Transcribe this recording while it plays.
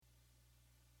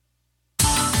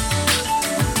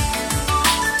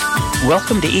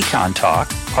Welcome to Econ Talk,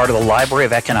 part of the Library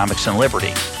of Economics and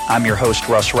Liberty. I'm your host,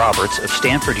 Russ Roberts of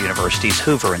Stanford University's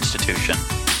Hoover Institution.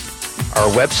 Our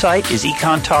website is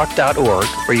econtalk.org,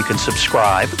 where you can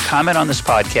subscribe, comment on this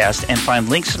podcast, and find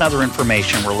links and other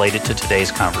information related to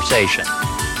today's conversation.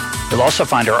 You'll also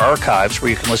find our archives,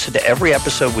 where you can listen to every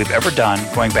episode we've ever done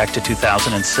going back to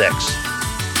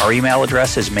 2006. Our email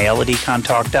address is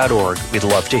mail@econtalk.org. We'd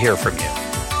love to hear from you.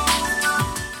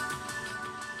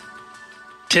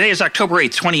 Today is October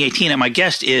 8th, 2018, and my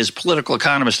guest is political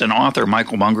economist and author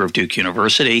Michael Munger of Duke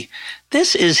University.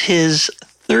 This is his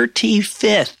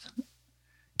 35th,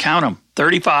 count them,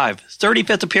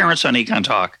 35th appearance on Econ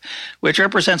Talk, which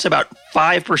represents about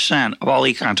 5% of all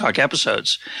Econ Talk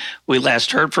episodes. We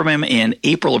last heard from him in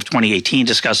April of 2018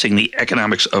 discussing the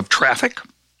economics of traffic.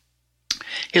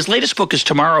 His latest book is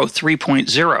Tomorrow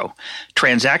 3.0,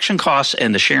 Transaction Costs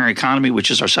and the Sharing Economy,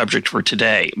 which is our subject for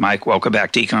today. Mike, welcome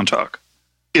back to Econ Talk.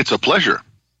 It's a pleasure.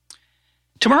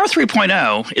 Tomorrow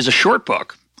 3.0 is a short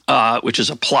book, which is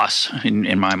a plus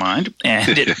in my mind.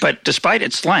 And but despite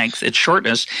its length, its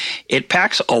shortness, it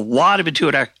packs a lot of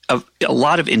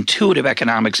intuitive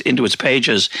economics into its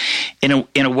pages. In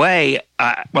a way,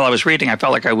 while I was reading, I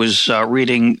felt like I was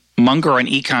reading Munger and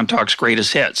Econ Talk's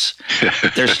greatest hits.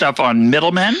 There's stuff on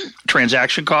middlemen,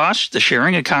 transaction costs, the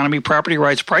sharing economy, property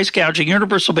rights, price gouging,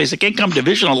 universal basic income,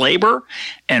 division of labor,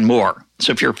 and more.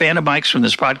 So if you're a fan of Mike's from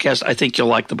this podcast, I think you'll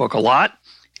like the book a lot,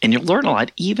 and you'll learn a lot,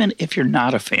 even if you're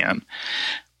not a fan.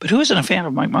 But who isn't a fan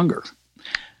of Mike Munger?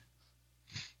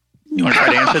 You want to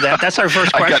try to answer that? That's our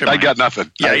first question. I got nothing.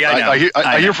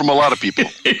 I hear from a lot of people.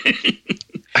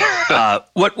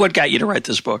 What got you to write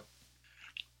this book?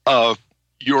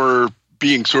 You're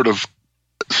being sort of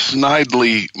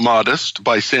snidely modest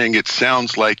by saying it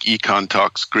sounds like Econ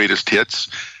Talk's greatest hits,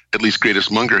 at least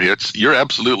greatest Munger hits. You're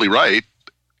absolutely right.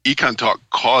 Econ Talk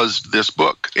caused this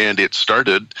book, and it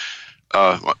started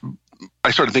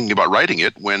I started thinking about writing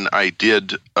it when I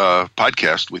did a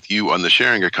podcast with you on the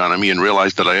sharing economy and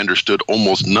realized that I understood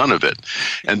almost none of it.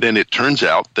 And then it turns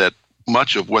out that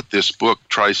much of what this book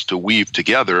tries to weave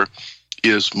together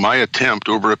is my attempt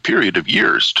over a period of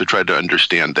years to try to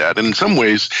understand that. And in some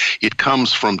ways, it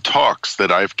comes from talks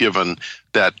that I've given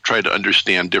that try to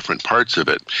understand different parts of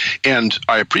it. And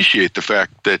I appreciate the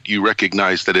fact that you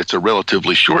recognize that it's a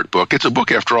relatively short book. It's a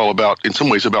book, after all, in some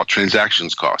ways, about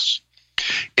transactions costs.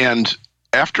 And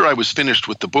after I was finished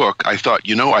with the book, I thought,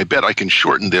 I bet I can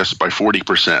shorten this by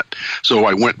 40%. So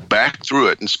I went back through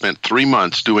it and spent 3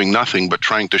 months doing nothing but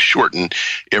trying to shorten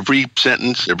every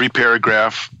sentence, every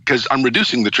paragraph, because I'm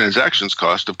reducing the transactions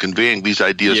cost of conveying these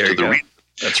ideas to the reader.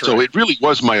 That's right. So it really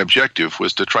was my objective,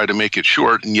 was to try to make it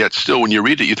short, and yet still when you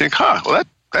read it, you think,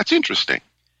 that's interesting.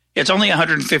 It's only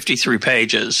 153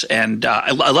 pages, and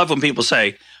I love when people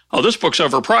say, oh, this book's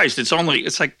overpriced.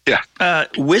 It's like,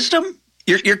 wisdom?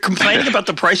 You're complaining about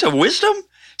the price of wisdom?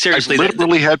 Seriously. I've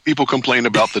literally had people complain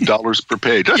about the dollars per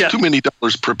page. That's too many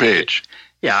dollars per page.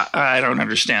 Yeah, I don't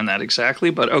understand that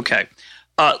exactly, but okay.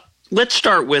 Let's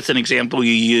start with an example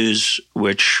you use,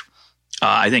 which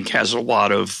I think has a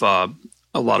lot of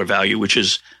value, which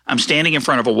is I'm standing in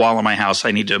front of a wall in my house.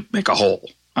 I need to make a hole.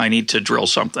 I need to drill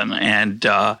something, and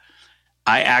I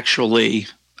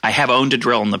have owned a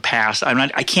drill in the past.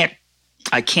 I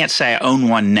can't say I own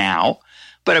one now.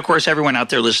 But, of course, everyone out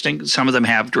there listening, some of them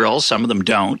have drills, some of them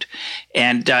don't.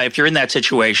 And if you're in that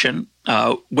situation,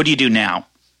 what do you do now?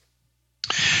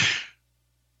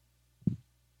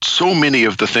 So many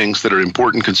of the things that are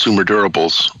important consumer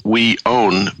durables we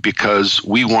own because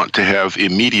we want to have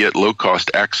immediate low-cost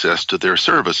access to their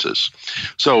services.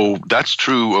 So that's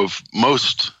true of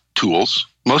most tools.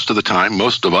 Most of the time,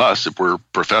 most of us, if we're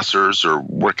professors or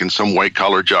work in some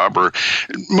white-collar job or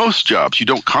most jobs, you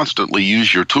don't constantly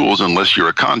use your tools unless you're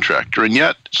a contractor. And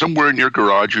yet, somewhere in your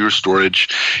garage or your storage,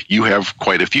 you have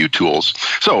quite a few tools.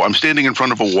 So I'm standing in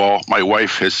front of a wall. My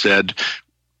wife has said,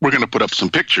 we're going to put up some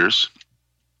pictures.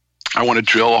 I want to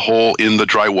drill a hole in the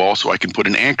drywall so I can put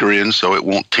an anchor in so it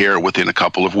won't tear within a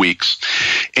couple of weeks.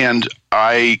 And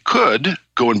I could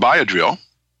go and buy a drill.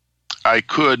 I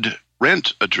could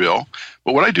rent a drill.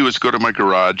 But what I do is go to my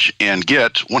garage and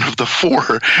get one of the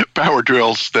 4 power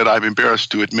drills that I'm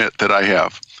embarrassed to admit that I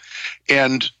have,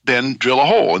 and then drill a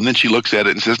hole. And then she looks at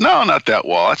it and says, no, not that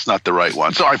wall. That's not the right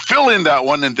one. So I fill in that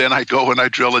one, and then I go and I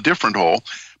drill a different hole.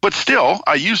 But still,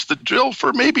 I use the drill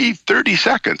for maybe 30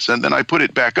 seconds, and then I put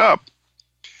it back up.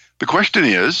 The question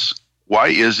is, why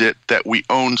is it that we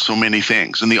own so many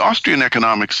things? And the Austrian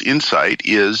economics insight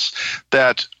is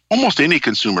that almost any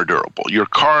consumer durable, your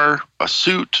car, a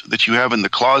suit that you have in the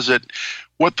closet,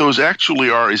 what those actually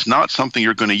are is not something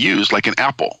you're going to use like an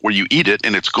apple where you eat it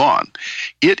and it's gone.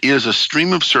 It is a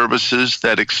stream of services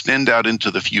that extend out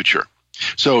into the future.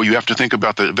 So you have to think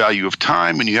about the value of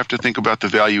time and you have to think about the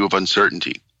value of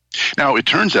uncertainty. Now, it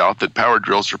turns out that power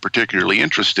drills are particularly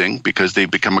interesting because they've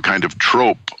become a kind of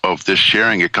trope of this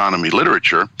sharing economy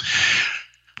literature.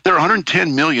 There are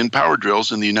 110 million power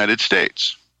drills in the United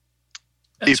States.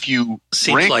 If you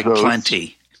seems rank like those,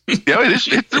 plenty. Yeah, it is.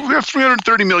 We have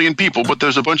 330 million people, but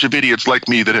there's a bunch of idiots like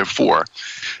me that have 4.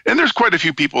 And there's quite a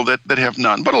few people that have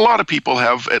none, but a lot of people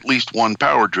have at least one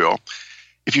power drill.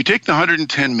 If you take the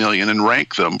 110 million and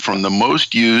rank them from the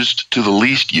most used to the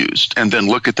least used, and then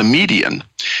look at the median,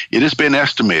 it has been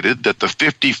estimated that the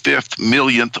 55th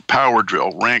millionth power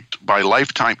drill ranked by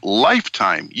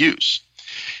lifetime use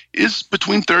is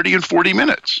between 30 and 40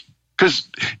 minutes. Because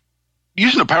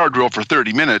using a power drill for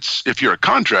 30 minutes, if you're a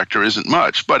contractor, isn't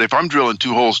much. But if I'm drilling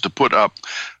 2 holes to put up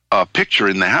a picture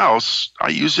in the house, I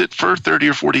use it for 30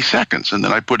 or 40 seconds, and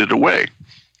then I put it away.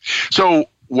 So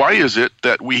why is it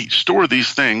that we store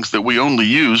these things that we only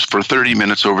use for 30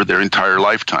 minutes over their entire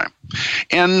lifetime?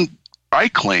 And I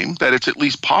claim that it's at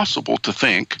least possible to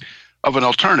think of an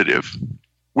alternative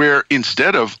where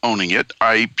instead of owning it,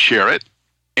 I share it.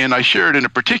 And I share it in a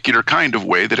particular kind of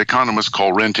way that economists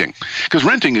call renting. Because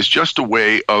renting is just a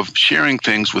way of sharing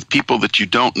things with people that you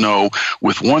don't know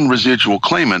with one residual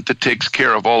claimant that takes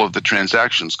care of all of the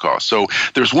transactions costs. So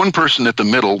there's one person at the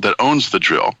middle that owns the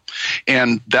drill,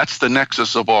 and that's the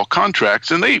nexus of all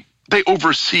contracts. And they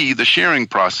oversee the sharing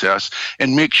process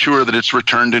and make sure that it's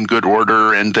returned in good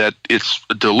order and that it's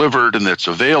delivered and that's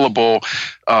available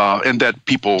and that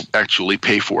people actually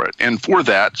pay for it. And for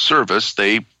that service,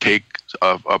 they take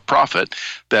a profit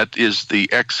that is the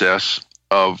excess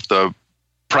of the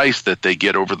price that they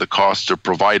get over the cost of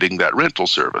providing that rental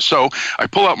service. So I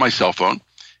pull out my cell phone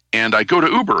and I go to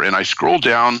Uber and I scroll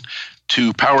down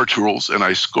to power tools and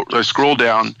I scroll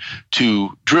down to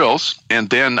drills, and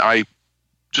then I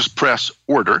just press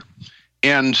order,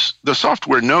 and the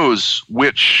software knows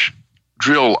which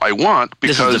drill I want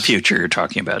because this is the future you're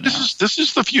talking about. This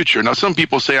is the future. Now, some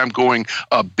people say I'm going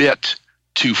a bit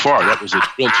too far. That was a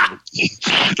drill.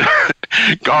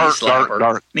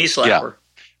 Knee slapper.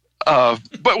 Yeah.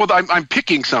 But I'm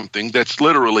picking something that's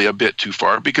literally a bit too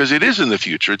far because it is in the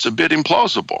future. It's a bit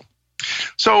implausible.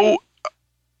 So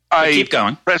I keep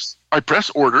going. I press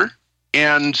order,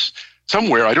 and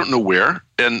somewhere, I don't know where,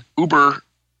 an Uber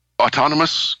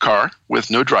autonomous car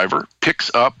with no driver picks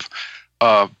up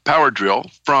a power drill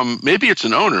from, maybe it's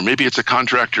an owner, maybe it's a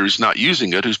contractor who's not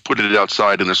using it, who's put it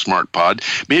outside in a smart pod.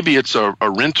 Maybe it's a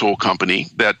rental company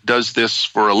that does this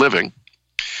for a living.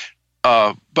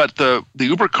 But the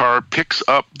Uber car picks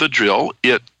up the drill.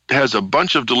 It has a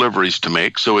bunch of deliveries to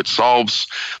make, so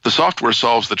the software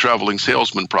solves the traveling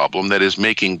salesman problem, that is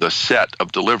making the set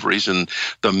of deliveries and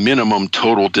the minimum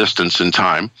total distance and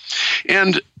time.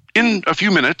 And in a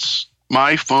few minutes,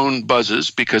 my phone buzzes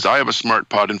because I have a smart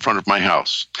pod in front of my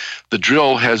house. The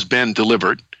drill has been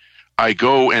delivered. I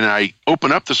go and I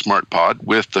open up the smart pod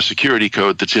with the security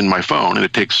code that's in my phone, and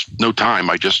it takes no time.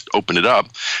 I just open it up.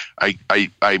 I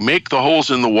make the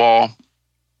holes in the wall.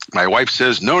 My wife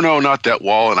says, no, not that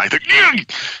wall. And I think,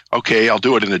 okay, I'll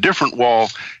do it in a different wall.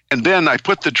 And then I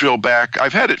put the drill back.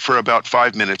 I've had it for about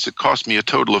 5 minutes. It cost me a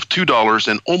total of $2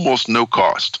 and almost no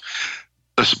cost.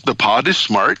 The pod is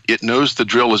smart. It knows the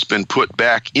drill has been put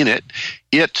back in it.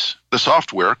 The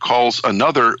software calls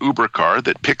another Uber car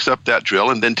that picks up that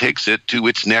drill and then takes it to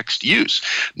its next use.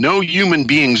 No human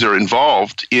beings are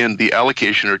involved in the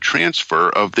allocation or transfer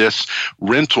of this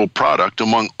rental product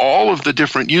among all of the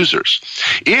different users.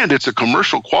 And it's a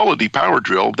commercial quality power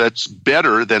drill that's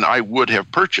better than I would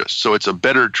have purchased. So it's a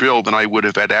better drill than I would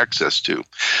have had access to.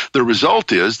 The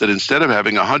result is that instead of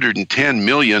having 110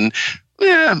 million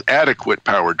adequate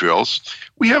power drills,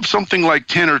 we have something like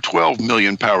 10 or 12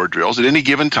 million power drills at any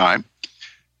given time.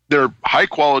 They're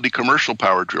high-quality commercial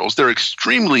power drills. They're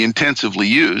extremely intensively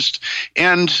used,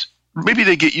 and maybe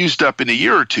they get used up in a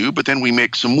year or two, but then we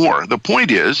make some more. The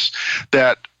point is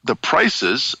that the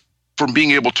prices from being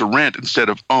able to rent instead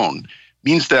of own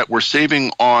means that we're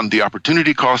saving on the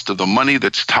opportunity cost of the money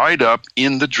that's tied up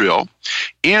in the drill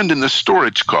and in the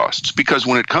storage costs. Because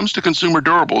when it comes to consumer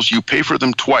durables, you pay for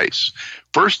them twice.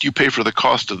 First, you pay for the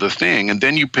cost of the thing, and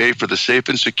then you pay for the safe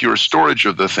and secure storage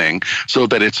of the thing so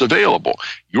that it's available.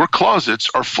 Your closets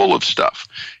are full of stuff.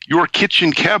 Your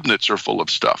kitchen cabinets are full of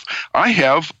stuff.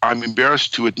 I'm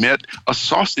embarrassed to admit, a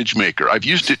sausage maker. I've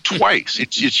used it twice.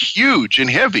 It's huge and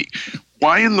heavy.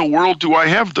 Why in the world do I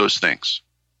have those things?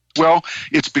 Well,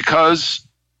 it's because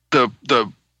the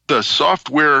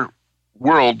software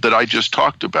world that I just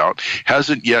talked about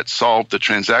hasn't yet solved the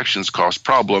transactions cost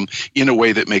problem in a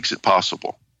way that makes it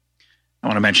possible. I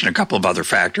want to mention a couple of other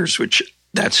factors which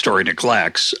that story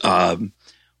neglects.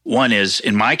 One is,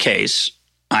 in my case,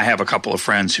 I have a couple of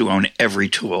friends who own every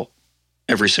tool,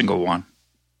 every single one.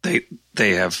 They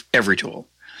have every tool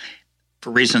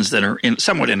for reasons that are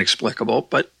somewhat inexplicable,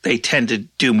 but they tend to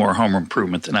do more home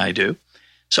improvement than I do.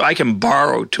 So I can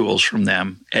borrow tools from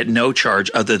them at no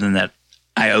charge other than that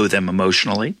I owe them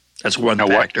emotionally. That's one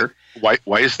factor.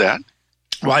 Why is that?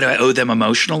 Why do I owe them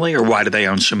emotionally, or why do they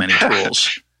own so many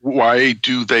tools? Why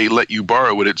do they let you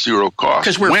borrow it at zero cost?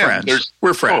 Because we're friends.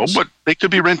 We're friends. Oh, but they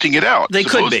could be renting it out. They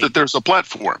could be. That there's a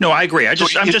platform. No, I agree. I'm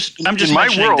just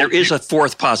mentioning there is a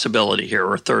fourth possibility here,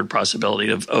 or a third possibility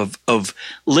of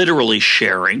literally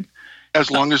sharing.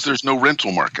 As long as there's no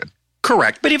rental market.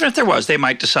 Correct. But even if there was, they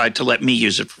might decide to let me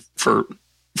use it for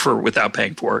without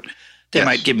paying for it. They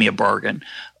might give me a bargain.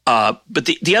 But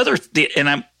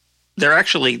they're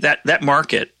actually that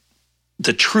market.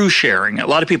 The true sharing, a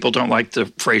lot of people don't like the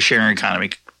phrase sharing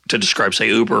economy to describe, say,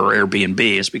 Uber or Airbnb,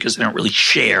 is because they don't really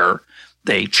share,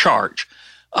 they charge.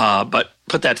 But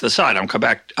put that to the side. I'll come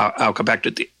back to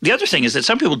it. The other thing is that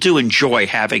some people do enjoy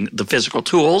having the physical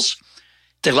tools.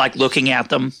 They like looking at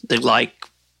them. They like,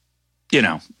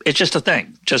 it's just a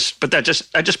thing. I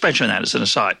just mentioned that as an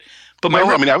aside. But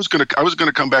I was going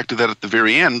to come back to that at the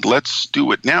very end. Let's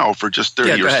do it now for just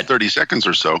 30 seconds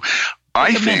or so.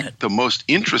 I think the most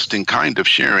interesting kind of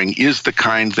sharing is the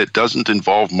kind that doesn't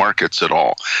involve markets at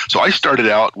all. So I started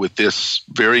out with this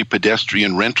very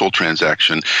pedestrian rental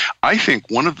transaction. I think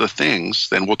one of the things,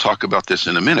 then we'll talk about this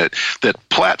in a minute, that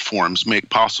platforms make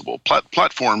possible.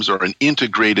 Platforms are an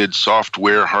integrated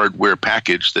software, hardware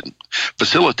package that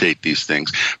facilitate these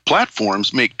things.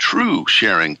 Platforms make true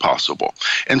sharing possible.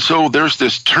 And so there's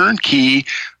this turnkey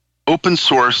open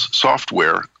source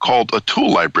software called a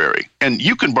tool library. And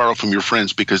you can borrow from your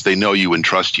friends because they know you and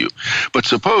trust you. But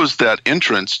suppose that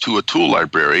entrance to a tool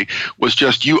library was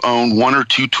just you own one or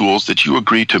two tools that you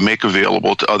agree to make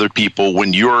available to other people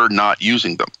when you're not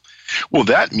using them. Well,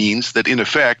 that means that in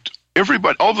effect,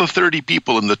 all the 30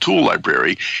 people in the tool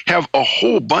library have a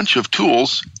whole bunch of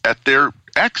tools at their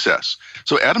access.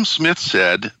 So Adam Smith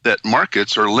said that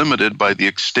markets are limited by the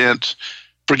extent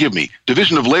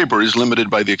division of labor is limited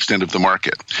by the extent of the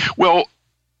market. Well,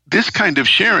 this kind of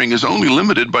sharing is only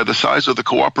limited by the size of the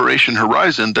cooperation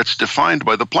horizon that's defined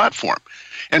by the platform.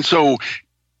 And so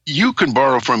you can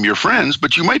borrow from your friends,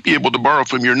 but you might be able to borrow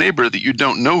from your neighbor that you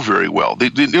don't know very well.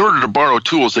 In order to borrow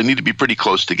tools, they need to be pretty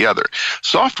close together.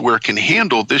 Software can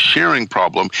handle this sharing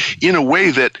problem in a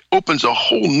way that opens a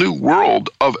whole new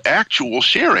world of actual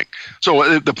sharing.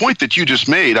 So the point that you just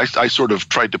made, I sort of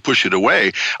tried to push it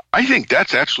away. I think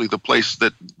that's actually the place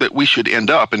that we should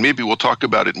end up, and maybe we'll talk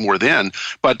about it more then.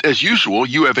 But as usual,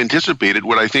 you have anticipated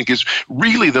what I think is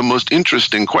really the most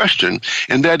interesting question,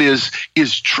 and that is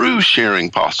true sharing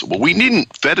possible? We needn't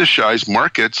fetishize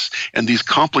markets and these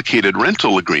complicated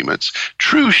rental agreements.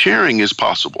 True sharing is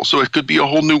possible, so it could be a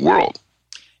whole new world.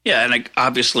 Yeah, and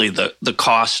obviously the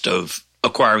cost of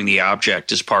acquiring the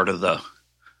object is part of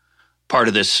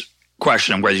this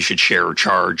question on whether you should share or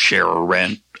charge, share or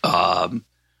rent.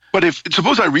 But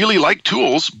suppose I really like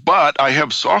tools, but I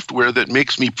have software that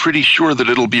makes me pretty sure that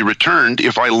it'll be returned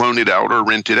if I loan it out or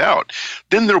rent it out,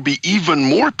 then there'll be even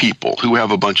more people who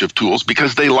have a bunch of tools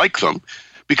because they like them,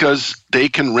 because they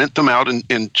can rent them out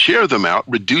and share them out,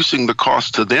 reducing the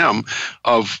cost to them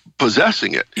of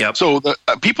possessing it. Yep. So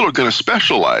people are going to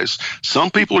specialize.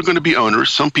 Some people are going to be owners.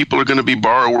 Some people are going to be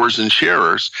borrowers and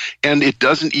sharers. And it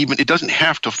doesn't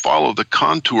have to follow the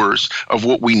contours of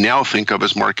what we now think of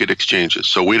as market exchanges.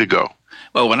 So way to go.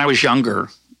 Well, when I was younger,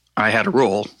 I had a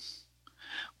rule,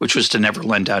 which was to never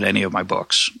lend out any of my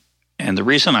books. And the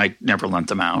reason I never lent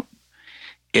them out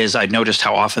is I noticed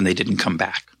how often they didn't come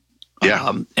back.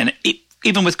 Yeah. And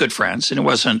even with good friends, and it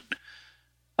wasn't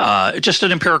just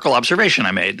an empirical observation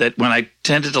I made, that when I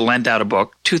tended to lend out a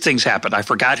book, two things happened. I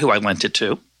forgot who I lent it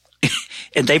to,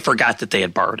 and they forgot that they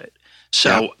had borrowed it.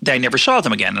 So I never saw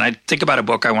them again. And I'd think about a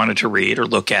book I wanted to read or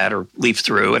look at or leaf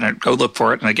through, and I'd go look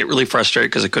for it, and I'd get really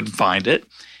frustrated because I couldn't find it. And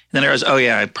then I was,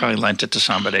 I probably lent it to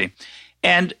somebody.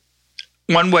 And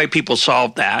one way people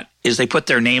solve that is they put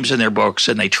their names in their books,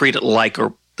 and they treat it like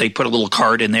they put a little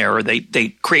card in there, or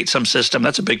they create some system.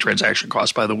 That's a big transaction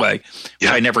cost, by the way,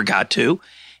 which I never got to.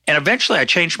 And eventually I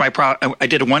changed I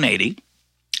did a 180.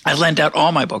 I lend out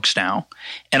all my books now,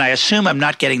 and I assume I'm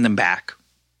not getting them back.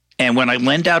 And when I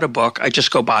lend out a book, I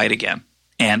just go buy it again.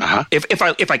 And if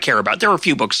I care about it. There are a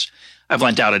few books I've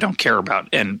lent out I don't care about,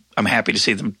 and I'm happy to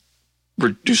see them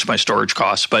reduce my storage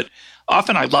costs. But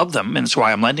often I love them, and that's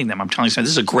why I'm lending them. I'm telling someone,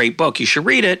 this is a great book. You should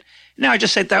read it. Now I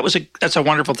just say that's a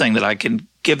wonderful thing that I can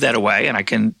give that away, and I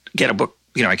can get a book.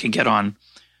 I can get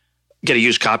a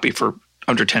used copy for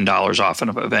under $10 often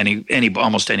of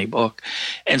almost any book.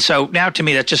 And so now to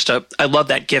me, that's just I love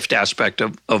that gift aspect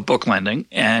of book lending.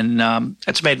 And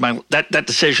that's made that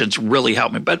decision's really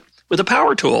helped me. But with a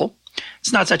power tool,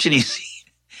 it's not such an easy.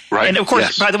 Right. And of course,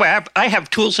 yes. By the way, I have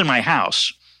tools in my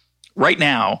house right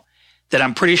now that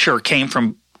I'm pretty sure came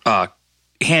from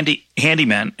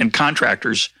handymen and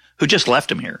contractors who just left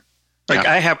them here. Like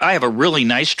I have a really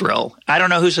nice drill. I don't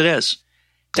know whose it is.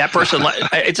 That person,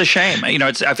 it's a shame.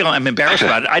 I feel I'm embarrassed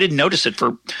about it. I didn't notice it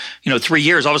for, 3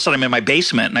 years. All of a sudden I'm in my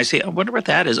basement and I say, I wonder what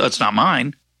that is. Oh, it's not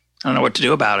mine. I don't know what to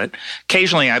do about it.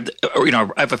 Occasionally I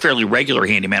have a fairly regular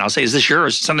handyman. I'll say, is this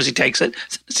yours? Sometimes he takes it.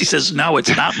 Sometimes he says, no,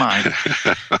 it's not mine.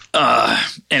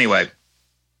 Anyway.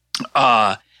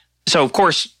 So of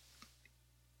course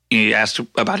you asked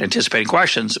about anticipating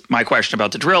questions. My question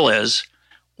about the drill is,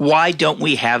 why don't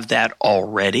we have that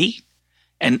already?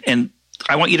 And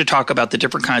I want you to talk about the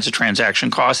different kinds of transaction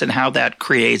costs and how that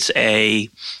creates a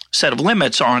set of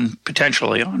limits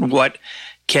potentially on what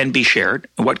can be shared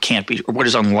and what can't be, or what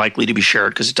is unlikely to be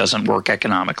shared because it doesn't work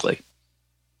economically.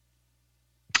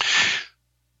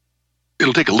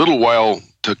 It'll take a little while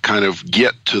to kind of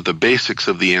get to the basics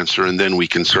of the answer, and then we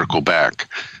can circle back.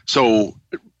 So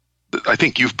I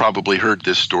think you've probably heard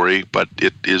this story, but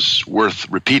it is worth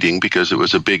repeating because it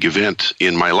was a big event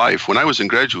in my life. When I was in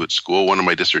graduate school, one of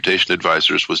my dissertation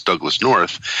advisors was Douglas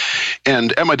North.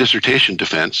 And at my dissertation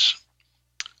defense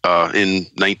in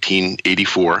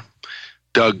 1984,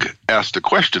 Doug asked a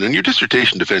question, and your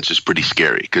dissertation defense is pretty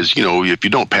scary because, if you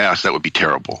don't pass, that would be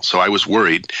terrible. So I was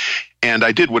worried, and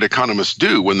I did what economists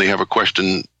do when they have a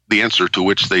question, the answer to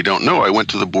which they don't know. I went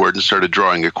to the board and started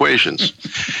drawing equations.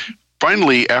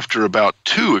 Finally, after about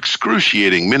 2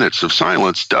 excruciating minutes of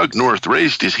silence, Doug North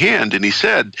raised his hand and he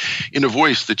said, in a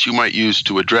voice that you might use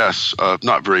to address a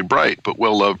not very bright but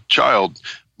well-loved child,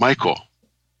 Michael,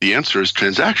 the answer is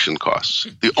transaction costs.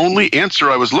 The only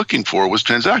answer I was looking for was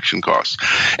transaction costs.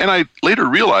 And I later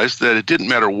realized that it didn't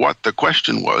matter what the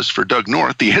question was for Doug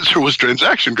North, the answer was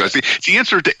transaction costs. It's the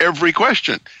answer to every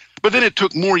question. But then it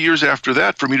took more years after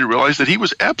that for me to realize that he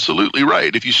was absolutely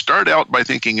right. If you start out by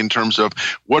thinking in terms of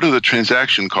what are the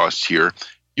transaction costs here,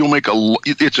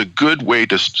 it's a good way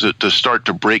to start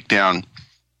to break down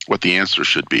what the answer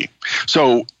should be.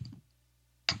 So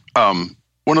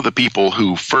one of the people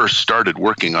who first started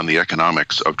working on the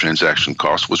economics of transaction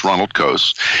costs was Ronald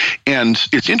Coase. And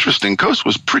it's interesting, Coase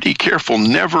was pretty careful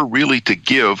never really to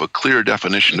give a clear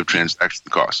definition of transaction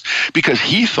costs because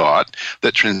he thought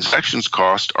that transactions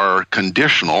costs are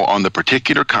conditional on the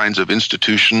particular kinds of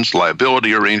institutions,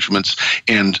 liability arrangements,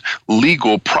 and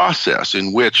legal process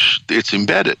in which it's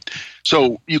embedded.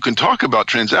 So you can talk about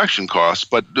transaction costs,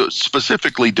 but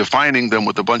specifically defining them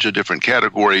with a bunch of different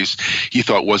categories, he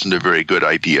thought wasn't a very good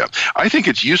idea. I think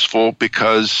it's useful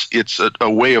because it's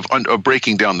a way of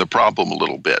breaking down the problem a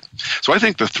little bit. So I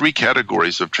think the 3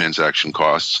 categories of transaction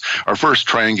costs are first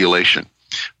triangulation.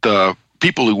 The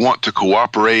people who want to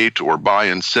cooperate or buy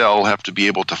and sell have to be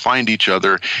able to find each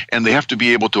other, and they have to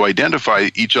be able to identify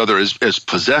each other as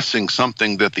possessing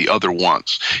something that the other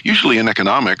wants. Usually in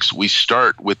economics, we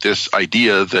start with this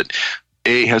idea that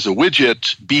A has a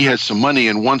widget, B has some money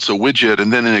and wants a widget,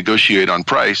 and then they negotiate on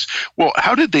price. Well,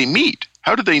 how did they meet?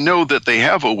 How do they know that they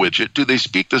have a widget? Do they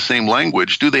speak the same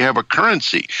language? Do they have a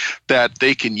currency that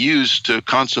they can use to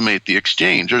consummate the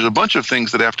exchange? There's a bunch of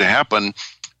things that have to happen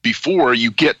before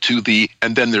you get to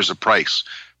and then there's a price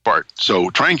part. So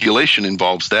triangulation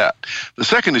involves that. The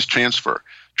second is transfer.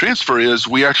 Transfer is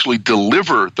we actually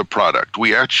deliver the product.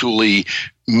 We actually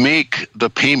make the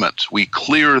payment. We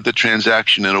clear the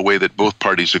transaction in a way that both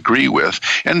parties agree with.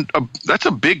 And that's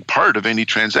a big part of any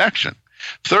transaction.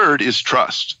 Third is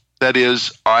trust. That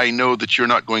is, I know that you're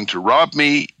not going to rob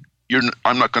me.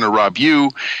 I'm not going to rob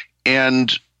you.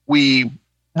 And we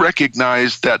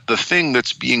recognize that the thing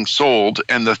that's being sold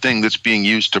and the thing that's being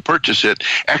used to purchase it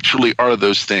actually are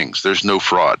those things. There's no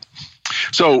fraud.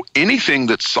 So anything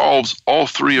that solves all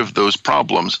 3 of those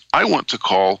problems, I want to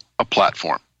call a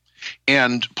platform.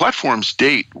 And platforms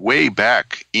date way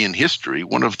back in history.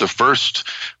 One of the first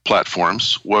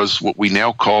platforms was what we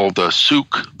now call the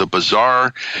souk, the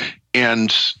bazaar.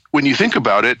 And when you think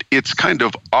about it, it's kind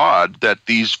of odd that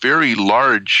these very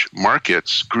large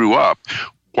markets grew up.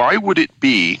 Why would it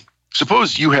be,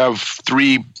 suppose you have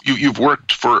you've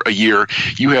worked for a year,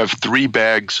 you have 3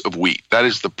 bags of wheat. That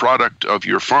is the product of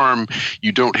your farm.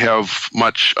 You don't have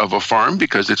much of a farm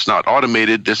because it's not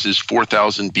automated. This is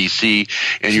 4000 BC,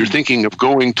 and you're thinking of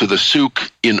going to the souk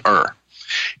in Ur.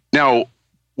 Now,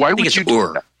 why I think would you it's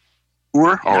Ur.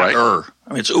 Ur? All right. Ur. I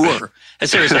mean, it's Ur.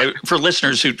 Seriously, for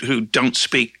listeners who don't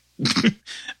speak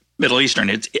Middle Eastern,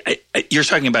 you're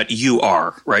talking about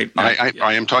UR, right?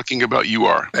 I am talking about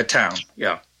UR. A town,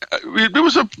 yeah. It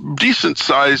was a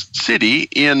decent-sized city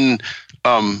in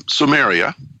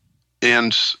Samaria,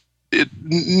 and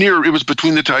it was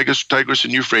between the Tigris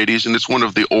and Euphrates, and it's one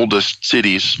of the oldest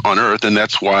cities on earth, and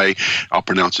that's why I'll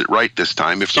pronounce it right this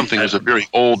time. If something is a very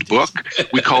old book,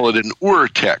 we call it an Ur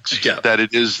text, that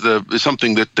it is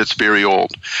something that's very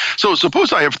old. So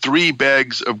suppose I have 3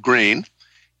 bags of grain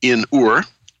in Ur.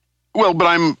 Well, but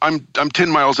I'm 10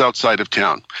 miles outside of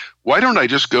town. Why don't I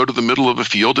just go to the middle of a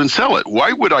field and sell it?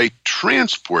 Why would I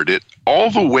transport it all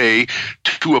the way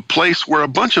to a place where a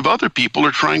bunch of other people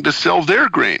are trying to sell their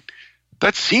grain?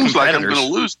 That seems like I'm going to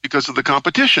lose because of the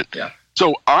competition. Yeah.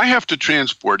 So I have to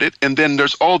transport it, and then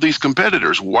there's all these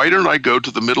competitors. Why don't I go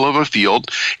to the middle of a field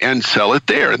and sell it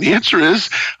there? And the answer is,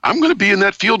 I'm going to be in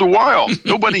that field a while.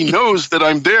 Nobody knows that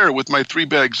I'm there with my 3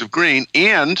 bags of grain,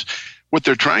 and what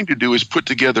they're trying to do is put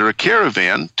together a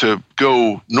caravan to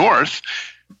go north.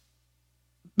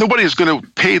 Nobody is going to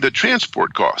pay the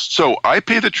transport costs. So I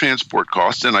pay the transport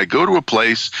costs, and I go to a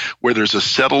place where there's a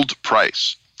settled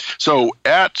price. So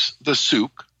at the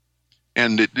souk,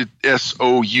 and it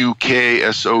S-O-U-K,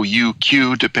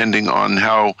 S-O-U-Q, depending on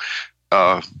how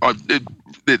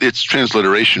it's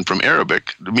transliteration from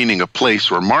Arabic, meaning a place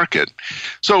or market.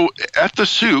 So at the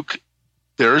souk,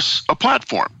 there's a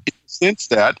platform in the sense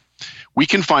that we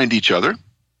can find each other.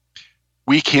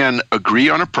 We can agree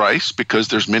on a price because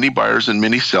there's many buyers and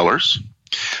many sellers.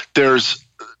 There's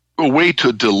a way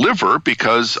to deliver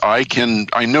because I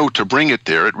know to bring it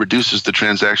there. It reduces the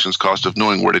transactions cost of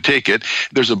knowing where to take it.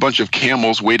 There's a bunch of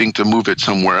camels waiting to move it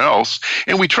somewhere else.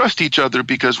 And we trust each other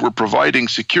because we're providing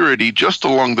security just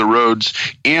along the roads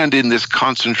and in this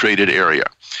concentrated area.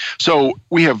 So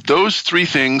we have those 3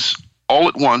 things all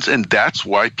at once, and that's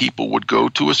why people would go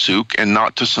to a souk and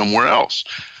not to somewhere else.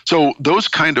 So those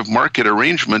kind of market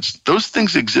arrangements, those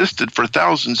things existed for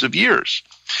thousands of years.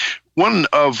 One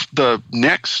of the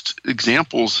next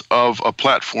examples of a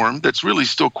platform that's really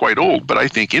still quite old, but I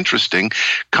think interesting,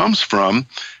 comes from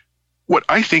what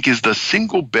I think is the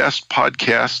single best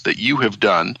podcast that you have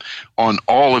done on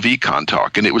all of Econ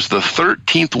Talk. And it was the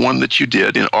 13th one that you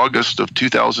did in August of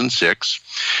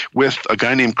 2006 with a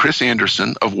guy named Chris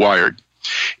Anderson of Wired.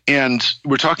 And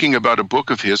we're talking about a book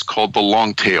of his called The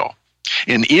Long Tail.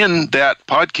 And in that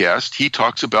podcast, he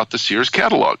talks about the Sears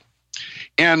catalog.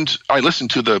 And I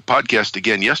listened to the podcast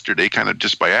again yesterday, kind of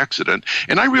just by accident,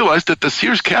 and I realized that the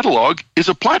Sears catalog is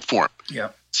a platform. Yeah.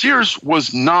 Sears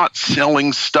was not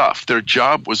selling stuff. Their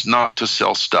job was not to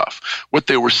sell stuff. What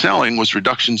they were selling was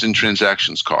reductions in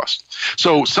transactions cost.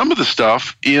 So some of the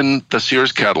stuff in the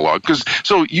Sears catalog,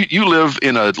 so you live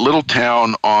in a little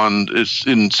town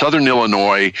in southern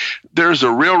Illinois. There's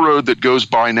a railroad that goes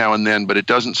by now and then, but it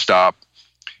doesn't stop.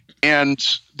 And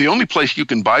the only place you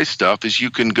can buy stuff is you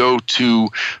can go to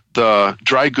the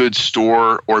dry goods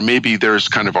store, or maybe there's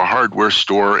kind of a hardware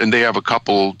store, and they have a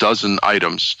couple dozen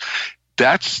items.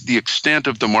 That's the extent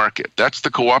of the market. That's the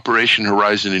cooperation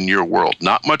horizon in your world.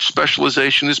 Not much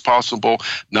specialization is possible.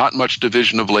 Not much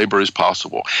division of labor is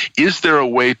possible. Is there a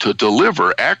way to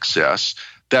deliver access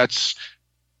that's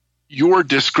your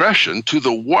discretion to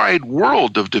the wide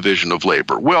world of division of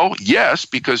labor? Well, yes,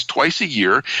 because twice a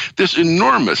year, this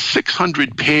enormous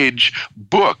 600-page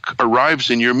book arrives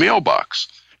in your mailbox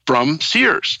from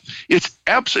Sears. It's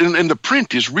and the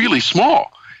print is really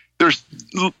small. There's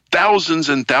thousands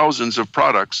and thousands of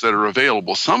products that are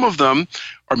available. Some of them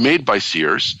are made by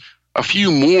Sears. A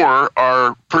few more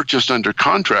are purchased under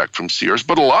contract from Sears,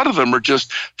 but a lot of them are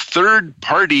just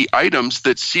third-party items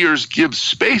that Sears gives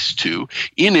space to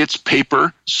in its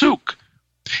paper souk.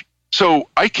 So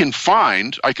I can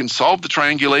solve the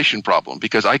triangulation problem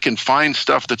because I can find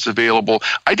stuff that's available.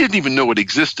 I didn't even know it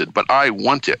existed, but I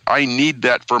want it. I need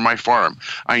that for my farm.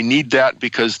 I need that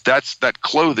because that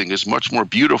clothing is much more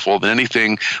beautiful than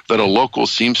anything that a local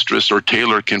seamstress or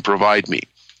tailor can provide me.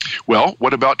 Well,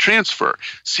 what about transfer?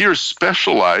 Sears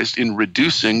specialized in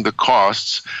reducing the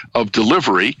costs of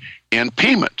delivery and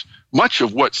payment. Much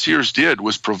of what Sears did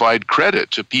was provide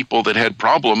credit to people that had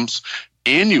problems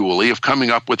annually of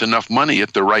coming up with enough money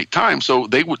at the right time. So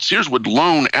Sears would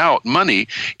loan out money,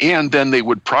 and then they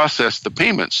would process the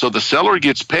payment. So the seller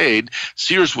gets paid.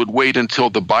 Sears would wait until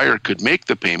the buyer could make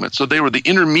the payment. So they were the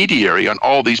intermediary on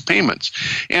all these payments.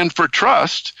 And for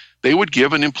trust, they would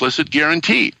give an implicit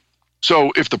guarantee.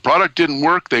 So if the product didn't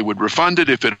work, they would refund it.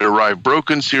 If it arrived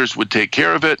broken, Sears would take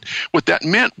care of it. What that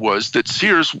meant was that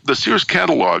the Sears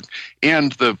catalog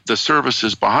and the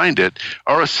services behind it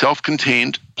are a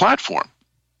self-contained platform.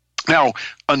 Now,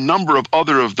 a number of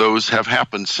other of those have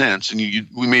happened since, and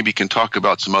we maybe can talk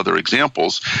about some other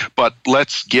examples, but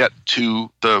let's get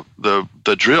to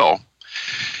the drill.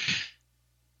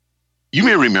 You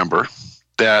may remember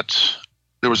that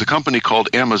there was a company called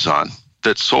Amazon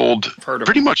that sold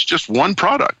pretty much just one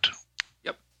product.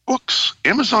 Yep. Books.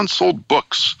 Amazon sold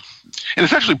books. And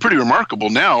it's actually pretty remarkable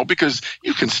now because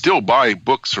you can still buy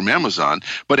books from Amazon,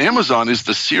 but Amazon is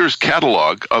the Sears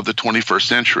catalog of the 21st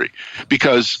century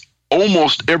because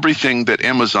almost everything that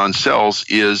Amazon sells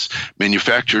is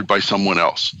manufactured by someone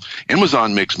else.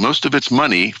 Amazon makes most of its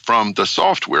money from the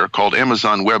software called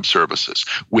Amazon Web Services,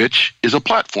 which is a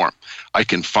platform. I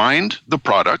can find the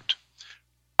product.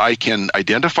 I can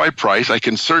identify price. I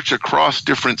can search across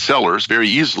different sellers very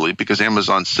easily because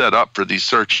Amazon's set up for these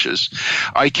searches.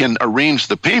 I can arrange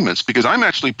the payments because I'm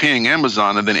actually paying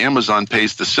Amazon and then Amazon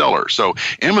pays the seller. So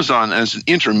Amazon as an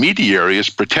intermediary is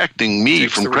protecting me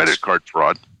from credit card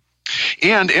fraud.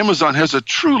 And Amazon has a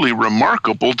truly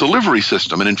remarkable delivery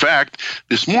system. And in fact,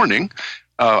 this morning,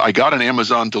 I got an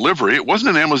Amazon delivery. It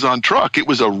wasn't an Amazon truck. It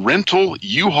was a rental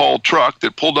U-Haul truck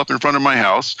that pulled up in front of my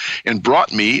house and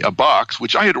brought me a box,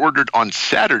 which I had ordered on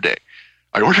Saturday.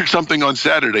 I ordered something on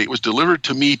Saturday. It was delivered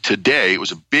to me today. It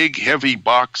was a big, heavy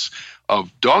box of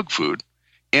dog food.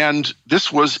 And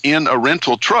this was in a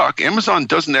rental truck. Amazon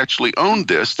doesn't actually own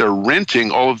this. They're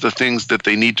renting all of the things that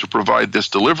they need to provide this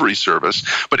delivery service.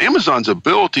 But Amazon's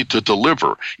ability to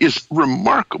deliver is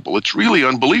remarkable. It's really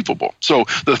unbelievable. So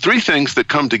the three things that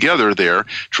come together there,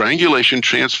 triangulation,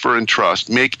 transfer, and trust,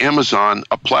 make Amazon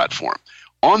a platform.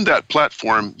 On that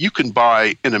platform, you can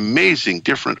buy an amazing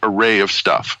different array of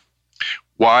stuff.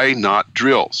 Why not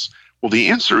drills? Well, the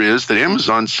answer is that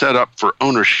Amazon's set up for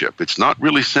ownership. It's not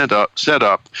really set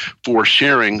up for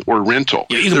sharing or rental.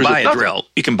 Yeah, you can buy a drill.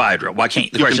 You can buy a drill. Why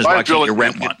can't you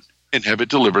rent one? And have it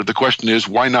delivered. The question is,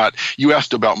 why not? You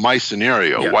asked about my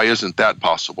scenario. Yeah. Why isn't that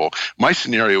possible? My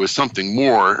scenario is something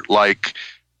more like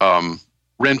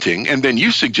renting, and then you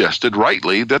suggested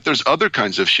rightly that there's other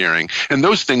kinds of sharing, and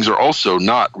those things are also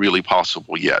not really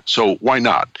possible yet. So why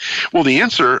not? Well, the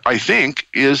answer, I think,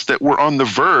 is that we're on the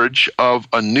verge of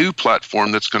a new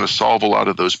platform that's going to solve a lot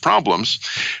of those problems.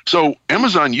 So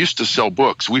Amazon used to sell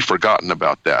books. We've forgotten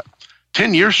about that.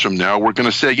 10 years from now, we're going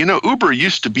to say, Uber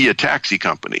used to be a taxi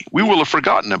company. We will have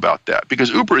forgotten about that because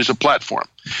Uber is a platform.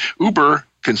 Uber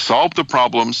can solve the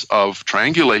problems of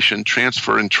triangulation,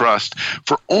 transfer, and trust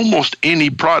for almost any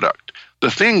product.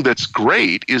 The thing that's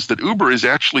great is that Uber is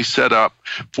actually set up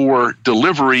for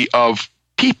delivery of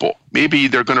people. Maybe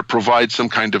they're going to provide some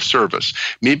kind of service.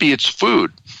 Maybe it's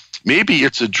food. Maybe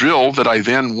it's a drill that I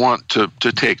then want to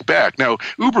take back. Now,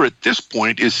 Uber at this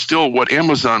point is still what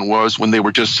Amazon was when they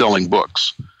were just selling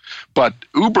books. But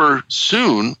Uber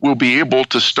soon will be able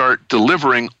to start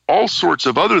delivering all sorts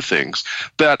of other things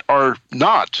that are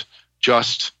not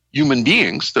just human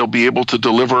beings. They'll be able to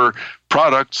deliver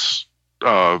products,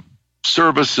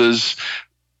 services.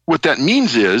 What that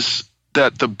means is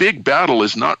that the big battle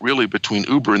is not really between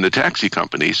Uber and the taxi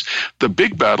companies. The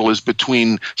big battle is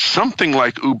between something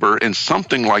like Uber and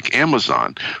something like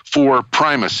Amazon for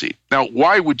primacy. Now,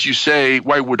 why would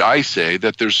I say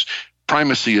that there's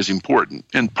primacy is important?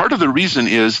 And part of the reason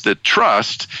is that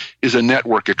trust is a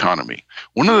network economy.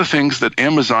 One of the things that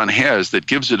Amazon has that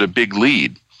gives it a big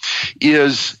lead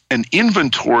is an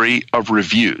inventory of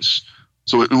reviews.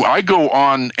 So when I go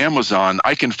on Amazon,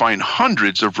 I can find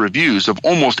hundreds of reviews of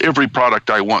almost every product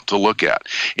I want to look at.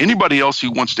 Anybody else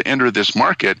who wants to enter this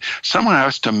market somehow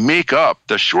has to make up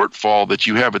the shortfall that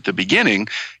you have at the beginning.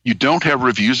 You don't have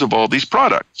reviews of all these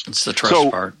products. It's the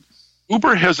trust part.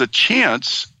 Uber has a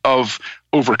chance of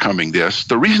overcoming this.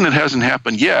 The reason it hasn't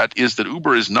happened yet is that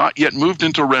Uber has not yet moved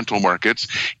into rental markets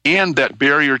and that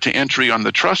barrier to entry on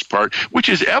the trust part, which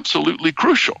is absolutely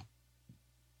crucial.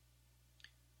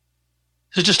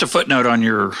 So just a footnote on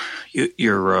your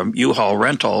U-Haul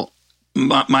rental.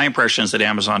 My impression is that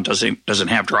Amazon doesn't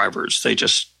have drivers. They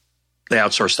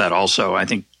outsource that also. I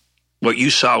think what you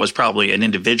saw was probably an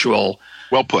individual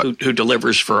well put. Who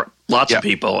delivers for lots of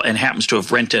people and happens to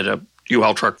have rented a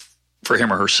U-Haul truck for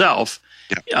him or herself.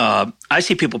 Yeah. I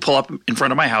see people pull up in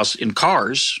front of my house in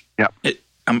cars. Yeah.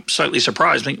 I'm slightly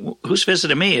surprised. I mean, who's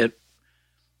visiting me at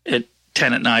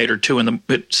 10 at night or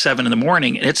 7 in the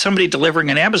morning, and it's somebody delivering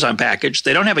an Amazon package.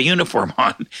 They don't have a uniform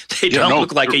on. They don't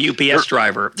look like a UPS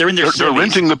driver. They're in their They're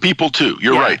renting the people too.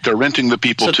 You're right. They're renting the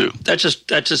people too. That's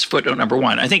just footnote number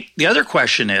one. I think the other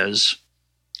question is,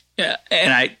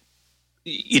 and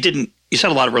you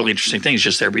said a lot of really interesting things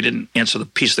just there, but you didn't answer the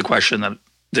piece of the question that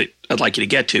I'd like you to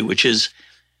get to, which is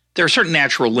there are certain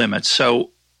natural limits. So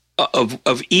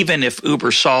of even if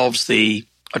Uber solves the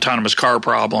autonomous car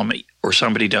problem or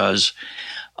somebody does,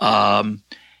 I'm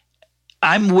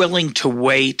willing to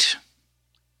wait.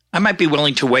 I might be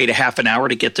willing to wait a half an hour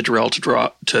to get the drill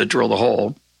to drill the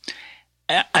hole.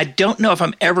 I don't know if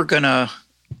I'm ever going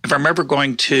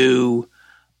to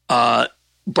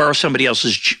borrow somebody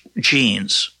else's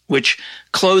jeans, which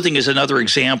clothing is another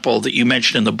example that you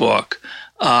mentioned in the book.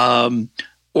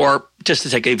 Or just to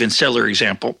take an even sillier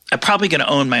example, I'm probably going to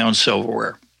own my own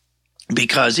silverware,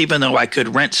 because even though I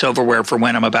could rent silverware for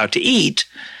when I'm about to eat,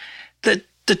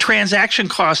 the transaction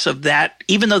costs of that,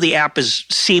 even though the app is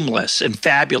seamless and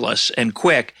fabulous and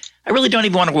quick, I really don't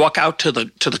even want to walk out to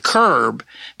the curb,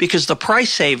 because the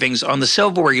price savings on the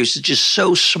silverware usage is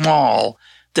so small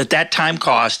that time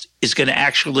cost is going to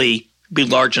actually be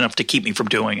large enough to keep me from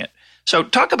doing it. So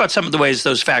talk about some of the ways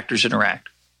those factors interact.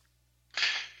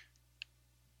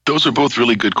 Those are both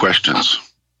really good questions.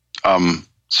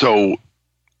 So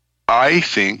I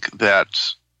think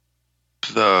that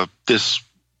this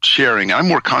sharing, I'm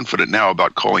more confident now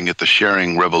about calling it the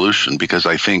sharing revolution, because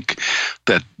I think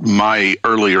that my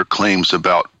earlier claims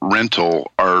about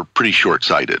rental are pretty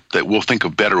short-sighted, that we'll think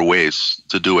of better ways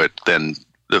to do it than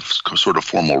the sort of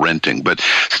formal renting. But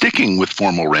sticking with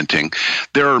formal renting,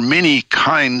 there are many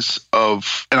kinds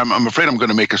of, and I'm afraid I'm going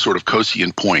to make a sort of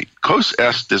Coasean point. Coase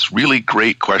asked this really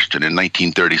great question in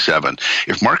 1937.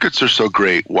 If markets are so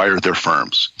great, why are there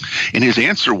firms? And his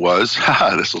answer was,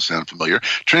 this will sound familiar,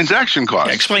 transaction costs.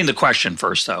 Yeah, explain the question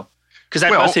first, though. Because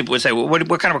most people would say, well,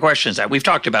 what kind of a question is that? We've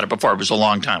talked about it before. It was a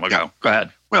long time ago. Yeah. Go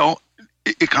ahead. Well,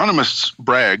 economists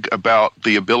brag about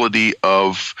the ability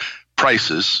of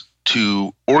prices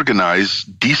to organize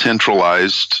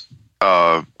decentralized,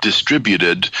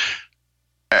 distributed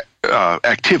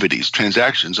activities,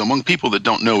 transactions among people that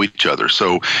don't know each other.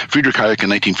 So Friedrich Hayek in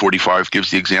 1945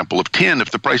 gives the example of tin. If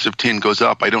the price of tin goes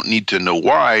up, I don't need to know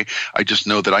why. I just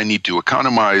know that I need to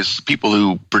economize. People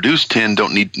who produce tin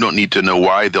don't need to know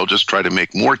why. They'll just try to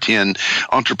make more tin.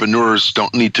 Entrepreneurs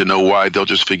don't need to know why. They'll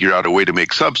just figure out a way to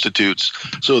make substitutes.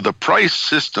 So the price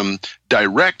system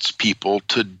directs people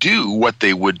to do what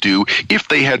they would do if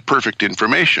they had perfect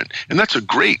information. And that's a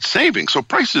great saving. So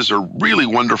prices are really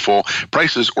wonderful.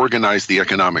 Prices organize the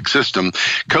economic system.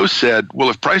 Coase said, well,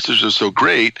 if prices are so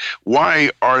great, why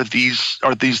are these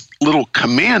little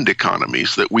command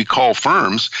economies that we call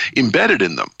firms embedded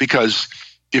in them? Because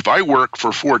if I work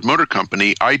for Ford Motor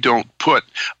Company, I don't put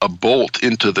a bolt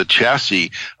into the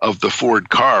chassis of the Ford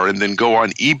car and then go on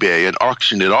eBay and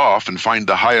auction it off and find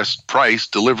the highest price,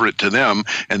 deliver it to them,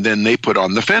 and then they put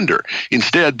on the fender.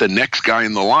 Instead, the next guy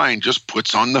in the line just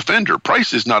puts on the fender.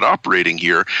 Price is not operating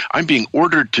here. I'm being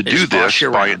ordered to do this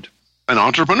by an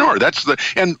entrepreneur.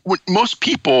 And most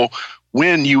people,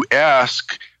 when you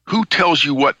ask who tells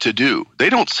you what to do, they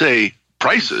don't say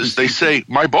prices. They say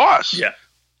my boss. Yeah.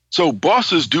 So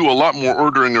bosses do a lot more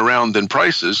ordering around than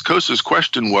prices. Coase's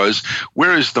question was,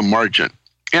 where is the margin?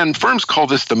 And firms call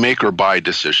this the make or buy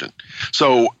decision.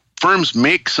 So firms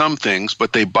make some things,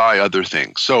 but they buy other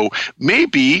things. So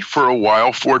maybe for a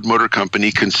while, Ford Motor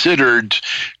Company considered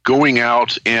going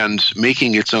out and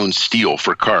making its own steel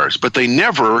for cars, but they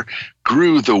never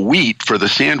grew the wheat for the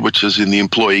sandwiches in the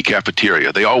employee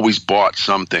cafeteria. They always bought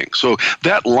something. So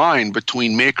that line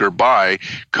between make or buy,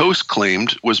 Coase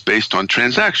claimed, was based on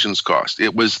transactions cost.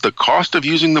 It was the cost of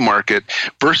using the market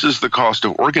versus the cost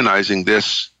of organizing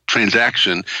this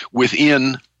transaction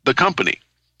within the company.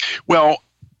 Well,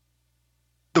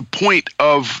 the point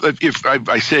of, if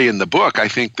I say in the book, I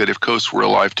think that if Coase were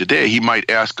alive today, he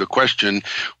might ask a question,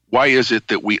 why is it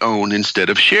that we own instead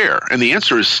of share? And the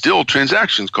answer is still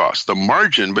transactions cost. The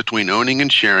margin between owning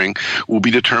and sharing will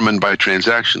be determined by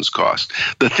transactions cost.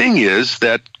 The thing is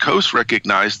that Coase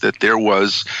recognized that there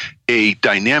was a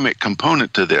dynamic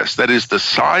component to this. That is, the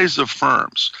size of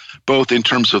firms, both in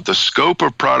terms of the scope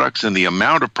of products and the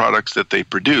amount of products that they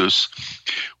produce,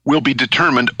 will be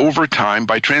determined over time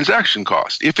by transaction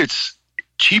cost. If it's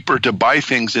cheaper to buy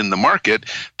things in the market,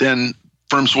 then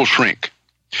firms will shrink.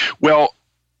 Well,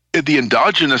 the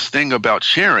endogenous thing about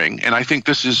sharing, and I think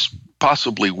this is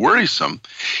possibly worrisome,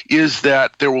 is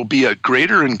that there will be a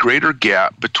greater and greater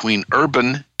gap between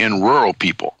urban and rural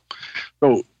people.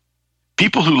 So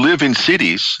people who live in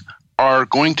cities are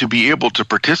going to be able to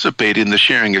participate in the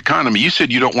sharing economy. You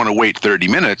said you don't want to wait 30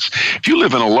 minutes. If you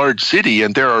live in a large city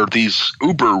and there are these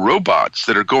Uber robots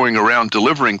that are going around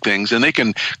delivering things, and they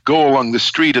can go along the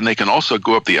street and they can also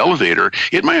go up the elevator,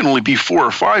 it might only be 4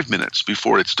 or 5 minutes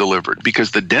before it's delivered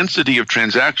because the density of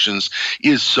transactions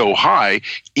is so high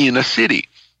in a city.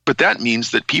 But that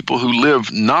means that people who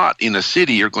live not in a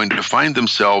city are going to find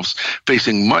themselves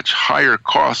facing much higher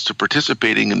costs of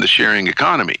participating in the sharing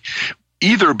economy,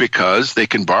 either because they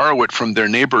can borrow it from their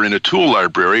neighbor in a tool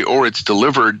library or it's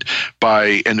delivered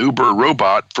by an Uber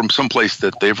robot from someplace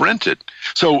that they've rented.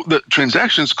 So the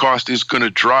transactions cost is going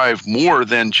to drive more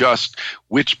than just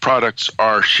which products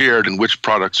are shared and which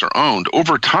products are owned.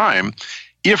 Over time,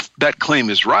 if that claim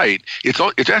is right,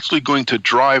 it's actually going to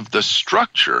drive the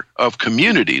structure of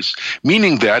communities,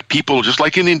 meaning that people, just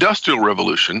like in the Industrial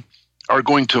Revolution, are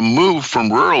going to move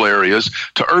from rural areas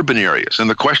to urban areas. And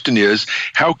the question is,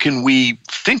 how can we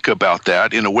think about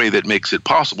that in a way that makes it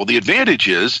possible? The advantage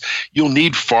is you'll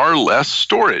need far less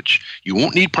storage. You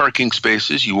won't need parking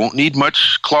spaces. You won't need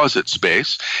much closet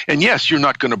space. And yes, you're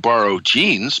not going to borrow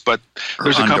jeans, but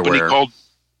there's a company called,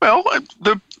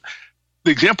 the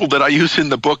example that I use in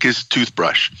the book is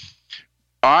toothbrush.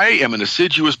 I am an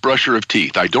assiduous brusher of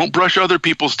teeth. I don't brush other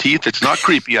people's teeth. It's not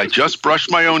creepy. I just brush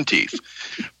my own teeth.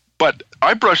 But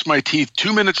I brush my teeth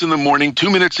 2 minutes in the morning, 2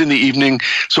 minutes in the evening.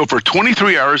 So for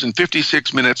 23 hours and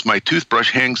 56 minutes, my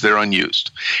toothbrush hangs there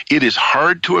unused. It is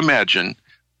hard to imagine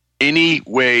any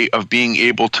way of being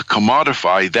able to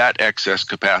commodify that excess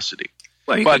capacity.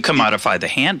 Well, you could commodify the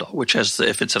handle, which has,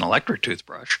 if it's an electric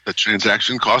toothbrush. The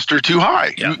transaction costs are too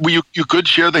high. Yeah. You could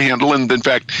share the handle, and in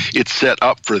fact, it's set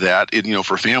up for that,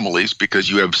 for families, because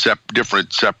you have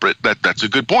separate. That's a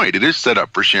good point. It is set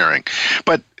up for sharing.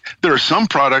 But there are some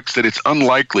products that it's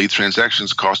unlikely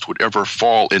transactions cost would ever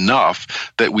fall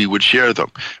enough that we would share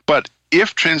them. But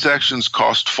if transactions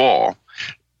cost fall,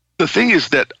 the thing is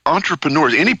that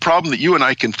entrepreneurs, any problem that you and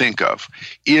I can think of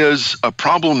is a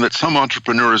problem that some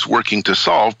entrepreneur is working to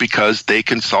solve because they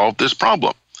can solve this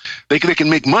problem. They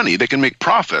can make money. They can make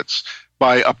profits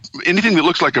by anything that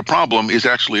looks like a problem is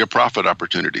actually a profit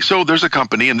opportunity. So there's a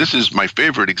company, and this is my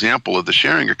favorite example of the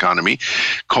sharing economy,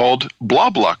 called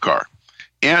BlaBlaCar.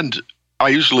 And I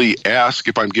usually ask,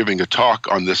 if I'm giving a talk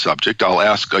on this subject, I'll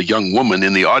ask a young woman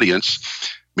in the audience,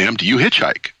 "Ma'am, do you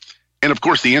hitchhike?" And of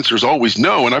course, the answer is always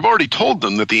no. And I've already told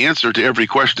them that the answer to every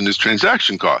question is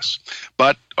transaction costs.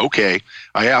 But okay,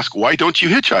 I ask, "Why don't you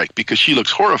hitchhike?" Because she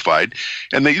looks horrified,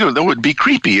 and that would be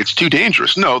creepy. It's too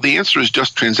dangerous. No, the answer is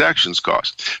just transactions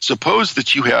cost. Suppose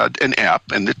that you had an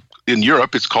app, and in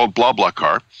Europe it's called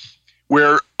BlaBlaCar,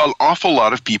 where an awful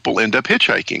lot of people end up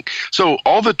hitchhiking. So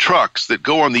all the trucks that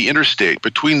go on the interstate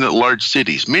between the large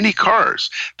cities, many cars,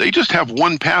 they just have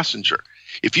one passenger.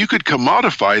 If you could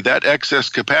commodify that excess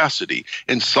capacity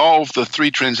and solve the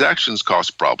 3 transactions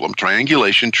cost problem,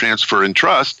 triangulation, transfer, and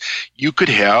trust, you could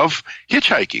have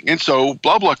hitchhiking. And so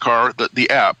BlaBlaCar, the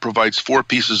app, provides 4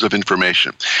 pieces of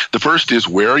information. The first is,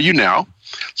 where are you now?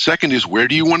 Second is, where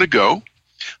do you want to go?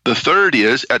 The third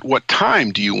is, at what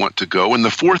time do you want to go? And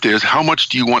the fourth is, how much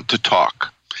do you want to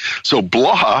talk? So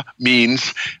blah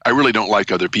means I really don't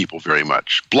like other people very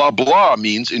much. Blah, blah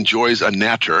means enjoys a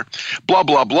natter. Blah,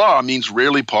 blah, blah means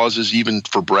rarely pauses even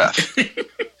for breath.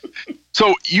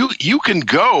 So you can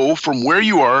go from where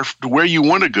you are to where you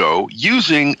want to go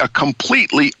using a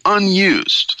completely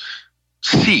unused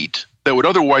seat that would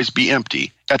otherwise be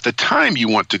empty at the time you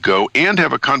want to go and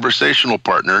have a conversational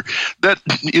partner that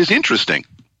is interesting.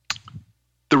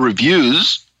 The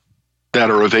reviews that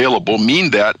are available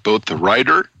mean that both the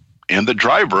rider and the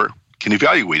driver can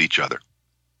evaluate each other.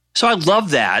 So I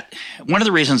love that. One of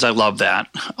the reasons I love that,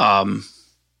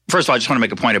 first of all, I just want to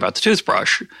make a point about the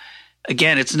toothbrush.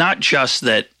 Again, it's not just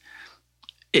that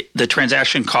the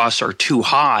transaction costs are too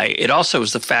high. It also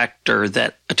is the factor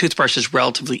that a toothbrush is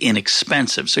relatively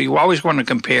inexpensive. So you always want to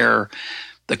compare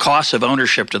the cost of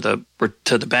ownership to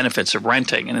the benefits of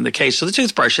renting. And in the case of the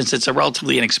toothbrush, since it's a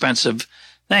relatively inexpensive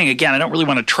thing, again, I don't really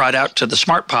want to trot out to the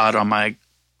smart pod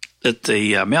at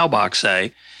the mailbox,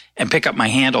 say, and pick up my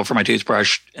handle for my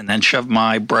toothbrush and then shove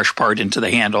my brush part into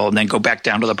the handle and then go back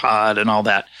down to the pod and all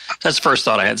that. That's the first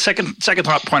thought I had. Second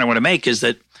point I want to make is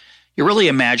that you're really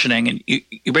imagining, and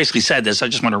you basically said this, I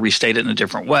just want to restate it in a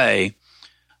different way.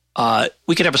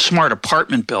 We could have a smart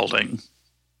apartment building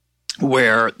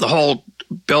where the whole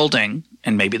building,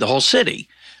 and maybe the whole city,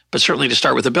 but certainly to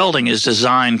start with the building, is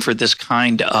designed for this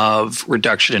kind of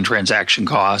reduction in transaction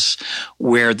costs,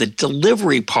 where the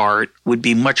delivery part would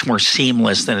be much more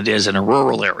seamless than it is in a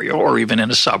rural area or even in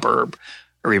a suburb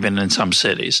or even in some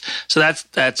cities. So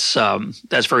that's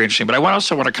very interesting. But I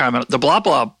also want to comment, the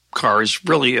car is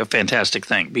really a fantastic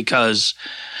thing because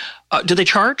do they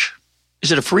charge?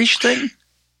 Is it a free thing?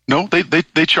 No,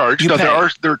 they charge. Now,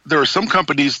 there are some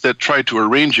companies that try to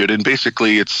arrange it, and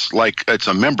basically it's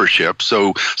a membership.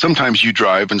 So sometimes you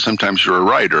drive and sometimes you're a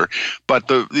rider,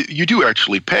 but you do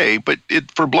actually pay. But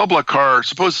for BlaBlaCar,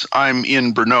 suppose I'm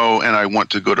in Brno and I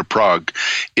want to go to Prague,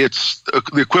 it's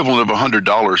the equivalent of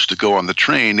 $100 to go on the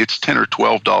train. It's $10 or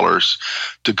 $12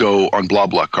 to go on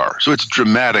BlaBlaCar. So it's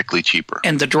dramatically cheaper.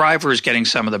 And the driver is getting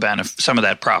some of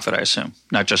that profit, I assume,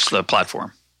 not just the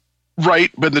platform.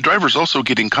 Right, but the driver's also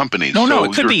getting companies. No,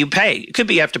 it could be you pay. It could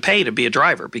be you have to pay to be a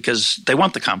driver because they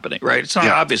want the company, right? It's not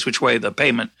obvious which way the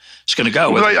payment is going to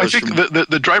go. Well, I think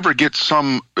the driver gets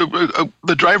some.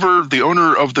 The driver, the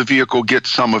owner of the vehicle, gets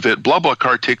some of it.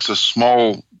 BlaBlaCar takes a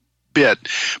small bit,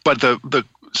 but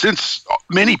since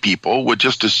many people would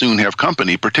just as soon have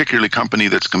company, particularly company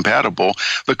that's compatible,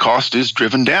 the cost is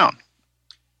driven down.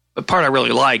 The part I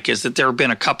really like is that there have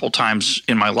been a couple times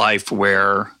in my life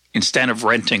where instead of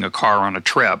renting a car on a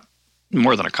trip,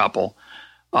 more than a couple,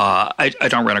 I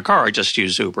don't rent a car. I just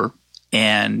use Uber.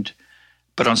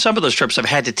 But on some of those trips, I've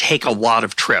had to take a lot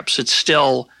of trips. It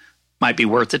still might be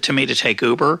worth it to me to take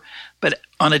Uber. But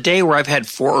on a day where I've had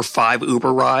 4 or 5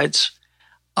 Uber rides,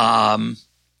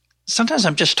 sometimes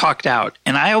I'm just talked out.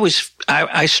 And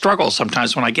I struggle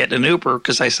sometimes when I get in an Uber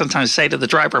because I sometimes say to the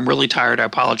driver, I'm really tired. I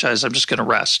apologize. I'm just going to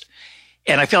rest.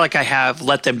 And I feel like I have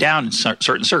let them down in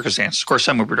certain circumstances. Of course,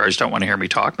 some Uber drivers don't want to hear me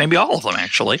talk. Maybe all of them,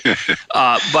 actually.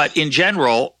 But in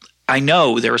general, I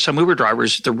know there are some Uber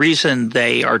drivers. The reason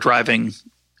they are driving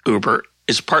Uber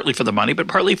is partly for the money, but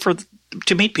partly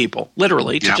to meet people,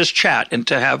 literally, to just chat and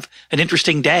to have an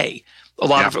interesting day. A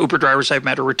lot of Uber drivers I've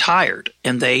met are retired,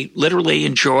 and they literally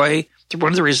enjoy –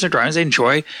 one of the reasons they're driving is they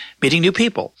enjoy meeting new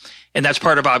people. And that's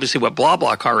part of obviously what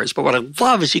BlaBlaCar is. But what I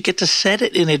love is you get to set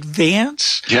it in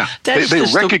advance. Yeah, they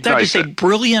recognize that is a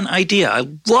brilliant idea. I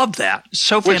love that.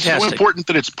 So fantastic. It's so important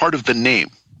that it's part of the name.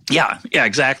 Yeah,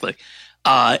 exactly.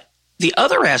 The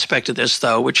other aspect of this,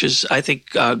 though, which is I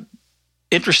think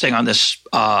interesting on this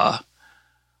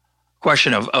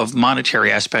question of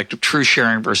monetary aspect of true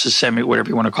sharing versus whatever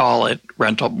you want to call it,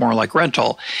 rental, more like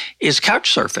rental, is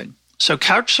couch surfing. So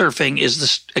couch surfing is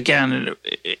this, again,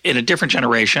 in a different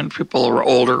generation. People who are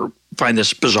older find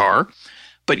this bizarre,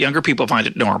 but younger people find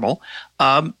it normal.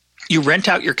 You rent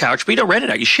out your couch, but you don't rent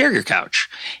it out. You share your couch.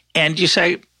 And you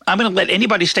say, I'm going to let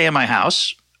anybody stay in my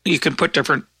house. You can put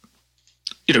different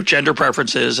gender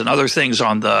preferences and other things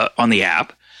on the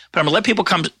app. But I'm going to let people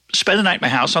come spend the night in my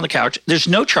house on the couch. There's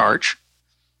no charge.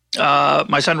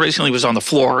 My son recently was on the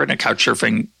floor in a couch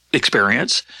surfing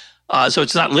experience. So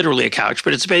it's not literally a couch,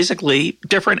 but it's basically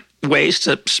different ways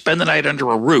to spend the night under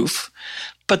a roof.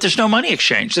 But there's no money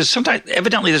exchange.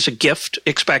 Evidently there's a gift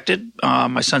expected.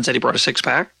 My son said he brought a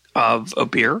 6-pack of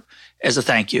beer as a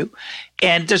thank you.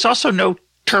 And there's also no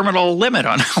terminal limit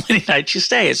on how many nights you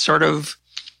stay. It's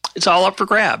all up for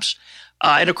grabs.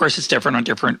 And of course it's different on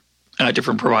different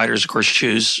providers, of course,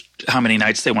 choose how many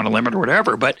nights they want to limit or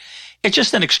whatever. But it's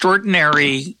just an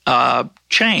extraordinary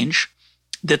change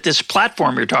that this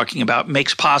platform you're talking about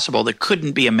makes possible that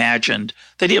couldn't be imagined.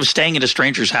 The idea of staying in a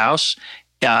stranger's house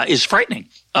is frightening.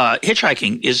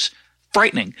 Hitchhiking is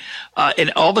frightening.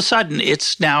 And all of a sudden,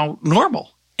 it's now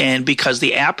normal. And because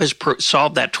the app has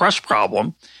solved that trust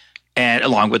problem, and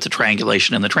along with the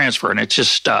triangulation and the transfer, and it's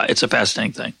just it's a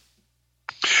fascinating thing.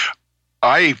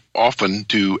 I often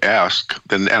do ask,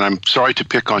 and I'm sorry to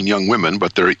pick on young women,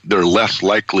 but they're less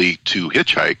likely to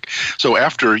hitchhike. So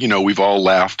after, we've all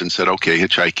laughed and said, okay,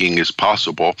 hitchhiking is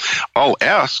possible, I'll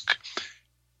ask,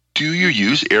 do you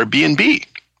use Airbnb?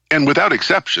 And without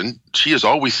exception, she has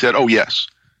always said, oh, yes.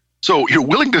 So you're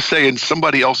willing to stay in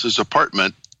somebody else's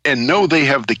apartment and know they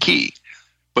have the key,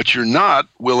 but you're not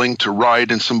willing to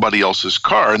ride in somebody else's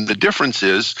car. And the difference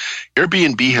is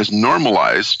Airbnb has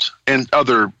normalized, and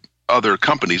other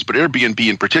companies, but Airbnb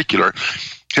in particular,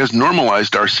 has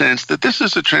normalized our sense that this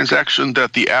is a transaction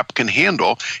that the app can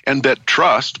handle and that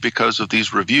trust, because of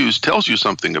these reviews, tells you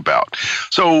something about.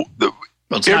 So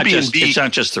it's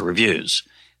not just the reviews.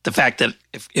 The fact that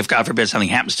if God forbid something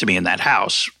happens to me in that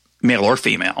house, male or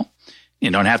female,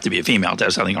 you don't have to be a female to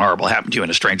have something horrible happen to you in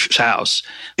a stranger's house.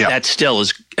 Yep. That still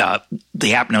is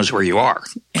the app knows where you are,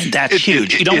 and that's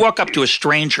huge. You don't walk up to a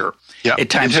stranger at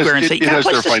Times Square and say, "You got a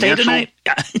place to stay tonight."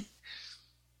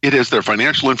 It is their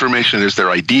financial information, it is their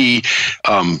ID.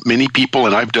 Many people,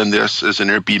 and I've done this as an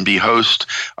Airbnb host,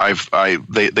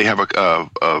 they have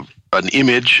an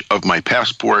image of my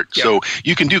passport, so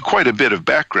you can do quite a bit of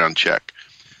background check.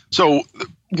 So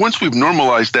once we've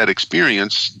normalized that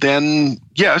experience, then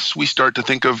yes, we start to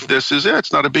think of this as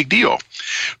it's not a big deal.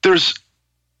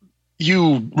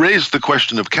 You raised the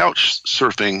question of couch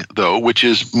surfing, though, which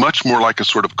is much more like a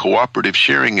sort of cooperative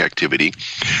sharing activity.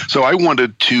 So I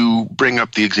wanted to bring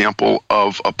up the example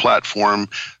of a platform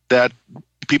that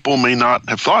people may not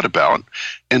have thought about,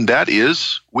 and that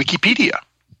is Wikipedia.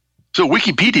 So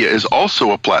Wikipedia is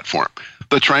also a platform.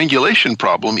 The triangulation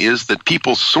problem is that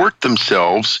people sort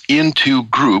themselves into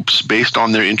groups based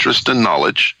on their interest and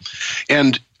knowledge,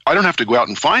 and I don't have to go out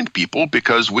and find people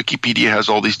because Wikipedia has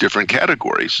all these different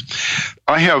categories.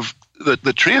 I have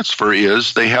the transfer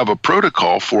is they have a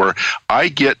protocol for I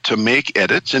get to make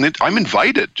edits, and I'm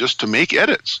invited just to make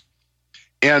edits.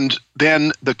 And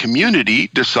then the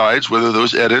community decides whether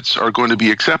those edits are going to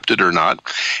be accepted or not.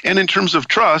 And in terms of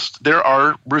trust, there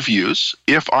are reviews.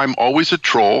 If I'm always a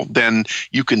troll, then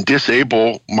you can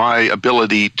disable my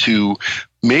ability to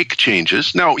make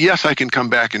changes. Now, yes, I can come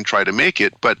back and try to make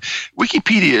it, but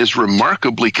Wikipedia is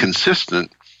remarkably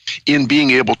consistent in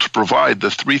being able to provide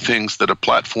the three things that a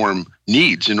platform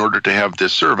needs in order to have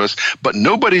this service, but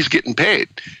nobody's getting paid.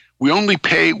 We only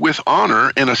pay with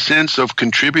honor and a sense of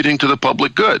contributing to the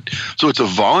public good. So it's a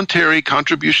voluntary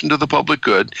contribution to the public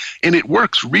good, and it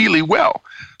works really well.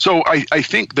 So I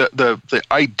think that the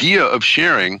idea of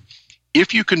sharing,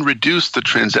 if you can reduce the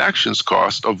transactions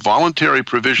cost of voluntary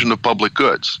provision of public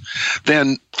goods,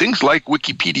 then things like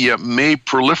Wikipedia may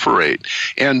proliferate.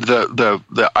 And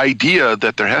the idea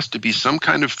that there has to be some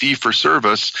kind of fee for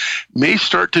service may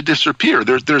start to disappear.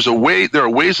 There are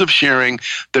ways of sharing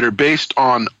that are based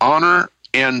on honor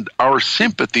and our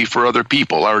sympathy for other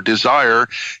people, our desire,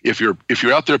 if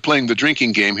you're out there playing the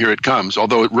drinking game, here it comes,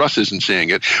 although Russ isn't saying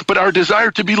it, but our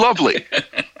desire to be lovely.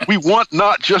 We want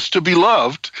not just to be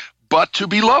loved, but to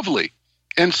be lovely.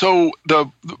 And so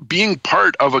being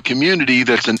part of a community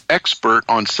that's an expert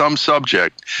on some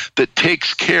subject that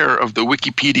takes care of the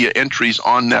Wikipedia entries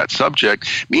on that subject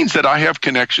means that I have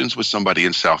connections with somebody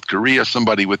in South Korea,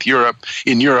 somebody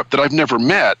in Europe that I've never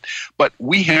met, but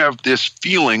we have this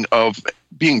feeling of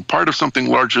being part of something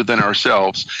larger than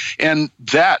ourselves, and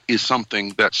that is something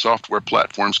that software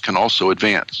platforms can also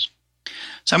advance.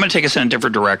 So I'm going to take us in a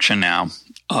different direction now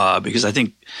because I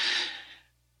think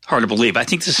hard to believe. I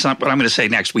think this is what I'm going to say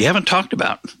next. We haven't talked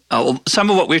about some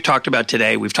of what we've talked about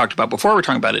today. We've talked about before. We're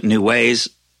talking about it in new ways.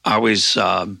 I always,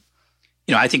 I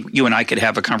think you and I could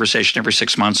have a conversation every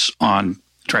 6 months on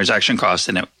transaction costs,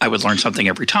 and I would learn something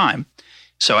every time.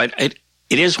 So it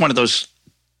is one of those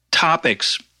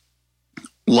topics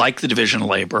like the division of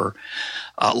labor,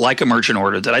 like emergent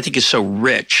order, that I think is so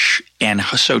rich and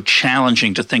so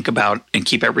challenging to think about and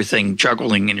keep everything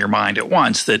juggling in your mind at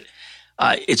once that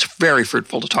it's very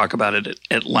fruitful to talk about it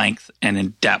at length and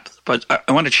in depth. But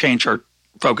I want to change our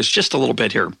focus just a little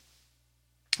bit here,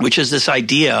 which is this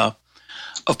idea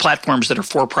of platforms that are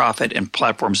for-profit and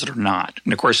platforms that are not.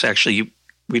 And, of course, actually,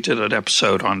 we did an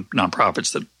episode on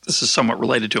nonprofits that this is somewhat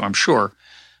related to, I'm sure.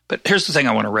 But here's the thing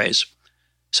I want to raise.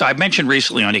 So I mentioned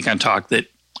recently on Econ Talk that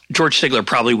George Stigler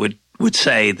probably would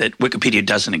say that Wikipedia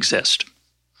doesn't exist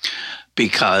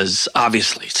because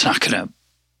obviously it's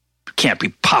can't be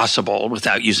possible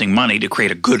without using money to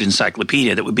create a good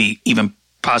encyclopedia that would be even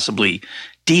possibly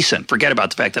decent. Forget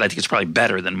about the fact that I think it's probably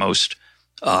better than most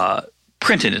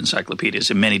printed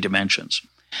encyclopedias in many dimensions.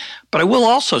 But I will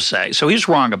also say, so he's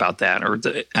wrong about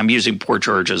that, I'm using poor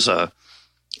George as a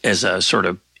sort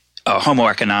of a homo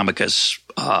economicus,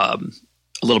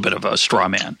 a little bit of a straw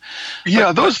man.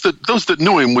 Yeah, those that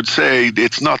knew him would say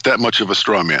it's not that much of a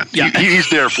straw man. Yeah.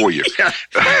 He's there for you. Yeah,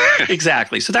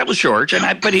 exactly. So that was George,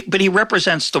 but he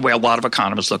represents the way a lot of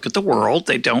economists look at the world.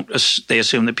 They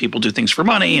assume that people do things for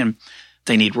money and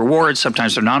they need rewards.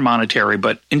 Sometimes they're non-monetary,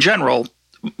 but in general,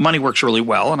 money works really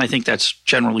well, and I think that's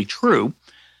generally true.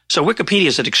 So Wikipedia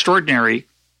is an extraordinary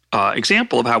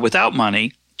example of how without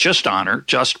money, just honor,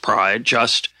 just pride,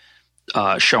 just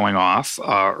showing off,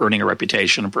 earning a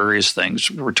reputation of various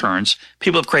things, returns,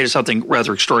 people have created something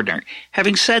rather extraordinary.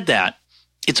 Having said that,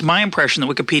 it's my impression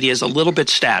that Wikipedia is a little bit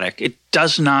static. It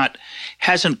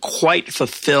hasn't quite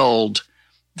fulfilled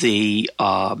the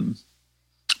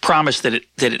promise that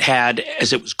it had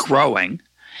as it was growing,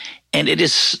 and it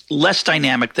is less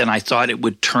dynamic than I thought it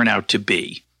would turn out to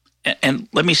be. And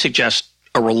let me suggest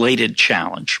a related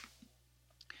challenge.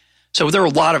 So there are a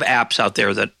lot of apps out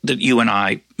there that you and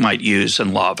I might use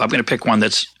and love. I'm going to pick one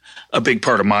that's a big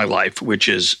part of my life, which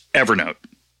is Evernote.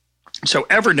 So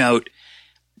Evernote,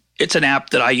 it's an app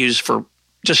that I use for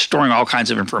just storing all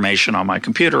kinds of information on my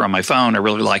computer, on my phone. I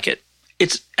really like it.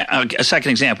 It's a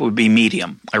second example would be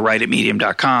Medium. I write at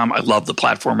medium.com. I love the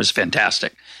platform. It's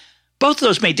fantastic. Both of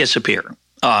those may disappear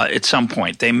at some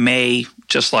point. They may,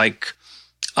 just like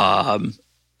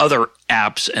other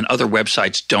apps and other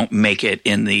websites don't make it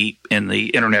in the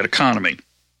internet economy.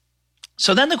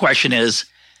 So then the question is,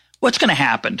 what's going to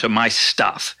happen to my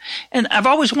stuff? And I've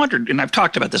always wondered, and I've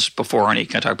talked about this before on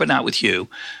Econ Talk, but not with you,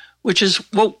 which is,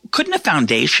 well, couldn't a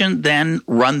foundation then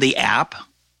run the app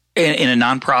in a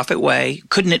nonprofit way?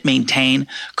 Couldn't it maintain?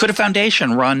 Could a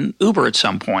foundation run Uber at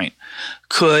some point?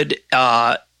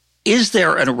 Is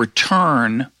there a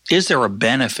return? Is there a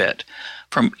benefit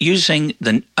from using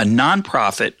a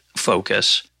nonprofit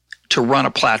focus to run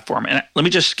a platform? And let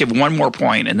me just give one more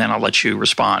point, and then I'll let you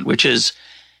respond, which is,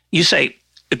 you say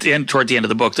toward the end of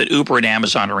the book that Uber and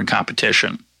Amazon are in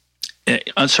competition.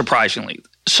 Unsurprisingly.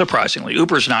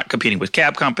 Uber's not competing with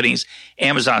cab companies.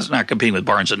 Amazon's not competing with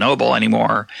Barnes & Noble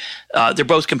anymore. They're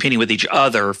both competing with each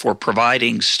other for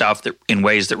providing stuff in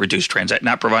ways that reduce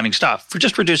not providing stuff, for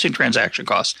just reducing transaction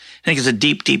costs. I think it's a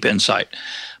deep, deep insight.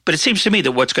 But it seems to me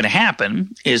that what's going to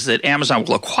happen is that Amazon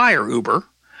will acquire Uber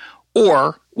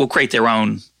or will create their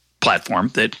own platform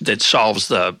that solves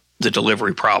the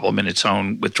delivery problem in its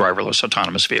own with driverless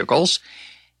autonomous vehicles.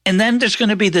 And then there's going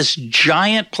to be this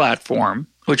giant platform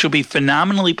which will be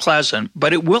phenomenally pleasant,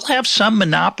 but it will have some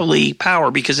monopoly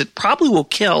power because it probably will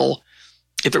kill,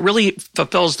 if it really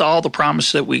fulfills all the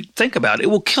promise that we think about, it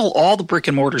will kill all the brick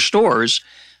and mortar stores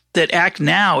that act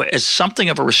now as something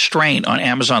of a restraint on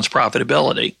Amazon's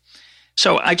profitability.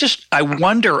 So I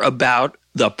wonder about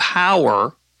the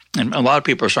power, and a lot of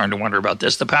people are starting to wonder about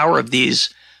this, the power of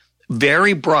these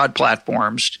very broad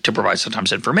platforms to provide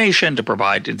sometimes information, to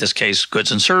provide, in this case,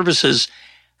 goods and services.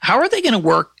 How are they going to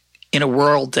work in a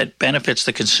world that benefits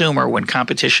the consumer when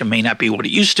competition may not be what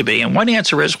it used to be? And one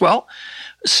answer is, well,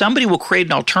 somebody will create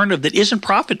an alternative that isn't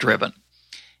profit-driven.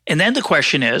 And then the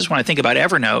question is, when I think about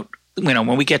Evernote,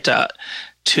 when we get to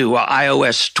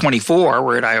iOS 24,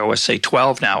 we're at iOS, say,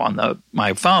 12 now on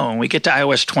my phone, we get to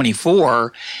iOS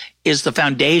 24, is the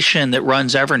foundation that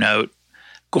runs Evernote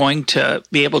going to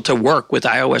be able to work with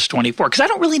iOS 24? Because I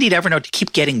don't really need Evernote to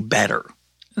keep getting better.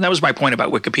 And that was my point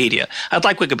about Wikipedia. I'd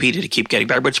like Wikipedia to keep getting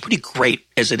better, but it's pretty great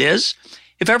as it is.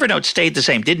 If Evernote stayed the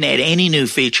same, didn't add any new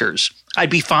features, I'd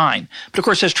be fine. But of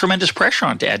course, there's tremendous pressure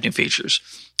on it to add new features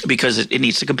because it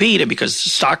needs to compete, and because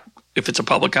stock, if it's a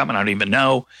public company, I don't even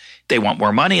know, they want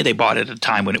more money. They bought it at a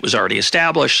time when it was already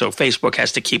established. So Facebook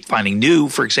has to keep finding new,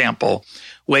 for example,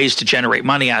 ways to generate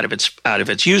money out of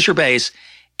its user base.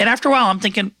 And after a while, I'm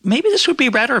thinking maybe this would be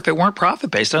better if it weren't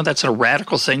profit-based. I know that's a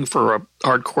radical thing for a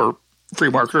hardcore free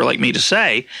marketer like me to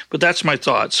say, but that's my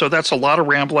thought. So that's a lot of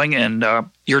rambling, and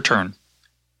your turn.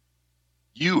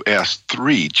 You asked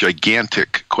 3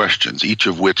 gigantic questions, each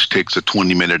of which takes a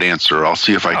 20-minute answer. I'll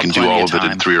see if I can do all of it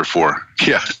in 3 or 4.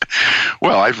 Yeah.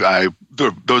 Well,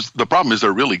 the problem is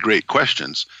they're really great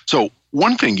questions. So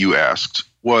one thing you asked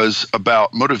was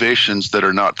about motivations that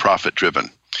are not profit-driven.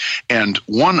 And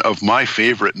one of my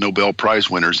favorite Nobel Prize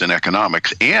winners in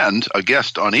economics and a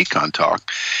guest on Econ Talk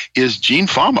is Gene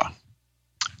Fama.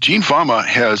 Gene Fama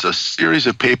has a series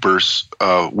of papers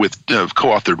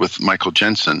co-authored with Michael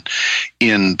Jensen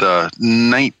in the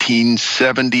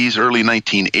 1970s, early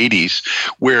 1980s,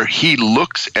 where he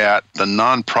looks at the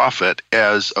nonprofit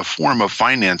as a form of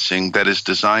financing that is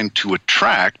designed to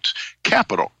attract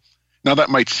capital. Now, that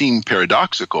might seem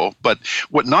paradoxical, but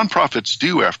what nonprofits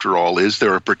do, after all, is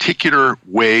they're a particular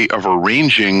way of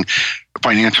arranging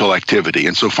financial activity.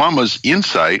 And so Fama's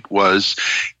insight was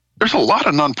there's a lot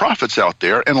of nonprofits out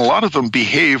there, and a lot of them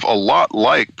behave a lot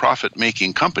like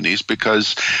profit-making companies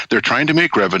because they're trying to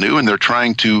make revenue and they're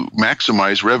trying to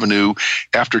maximize revenue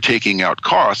after taking out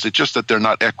costs. It's just that they're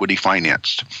not equity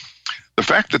financed. The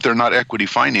fact that they're not equity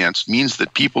financed means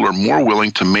that people are more willing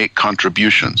to make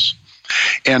contributions.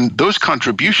 And those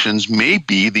contributions may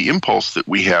be the impulse that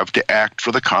we have to act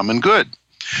for the common good.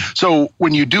 So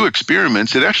when you do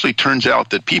experiments, it actually turns out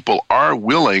that people are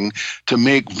willing to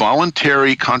make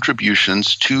voluntary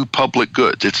contributions to public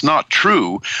goods. It's not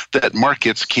true that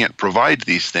markets can't provide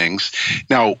these things.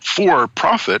 Now, for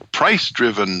profit,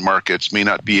 price-driven markets may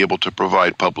not be able to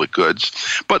provide public goods,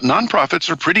 but nonprofits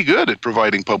are pretty good at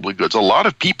providing public goods. A lot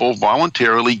of people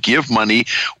voluntarily give money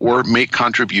or make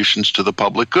contributions to the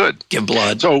public good. Give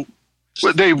blood. So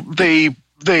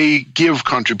they give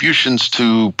contributions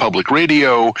to public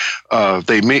radio.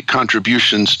 They make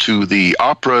contributions to the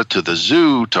opera, to the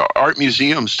zoo, to art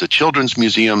museums, to children's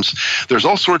museums. There's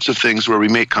all sorts of things where we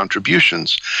make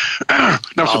contributions. Now,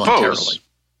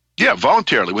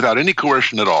 voluntarily, without any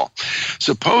coercion at all.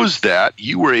 Suppose that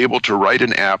you were able to write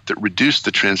an app that reduced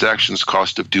the transactions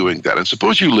cost of doing that. And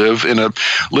suppose you live in a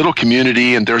little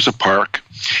community and there's a park,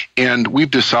 and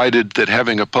we've decided that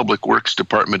having a public works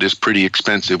department is pretty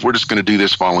expensive. We're just going to do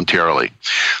this voluntarily.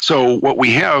 So what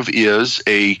we have is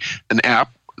an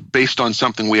app based on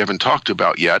something we haven't talked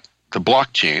about yet, the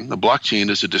blockchain. The blockchain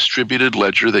is a distributed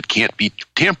ledger that can't be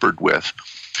tampered with.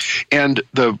 And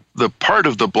the part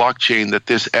of the blockchain that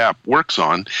this app works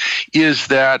on is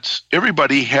that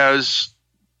everybody has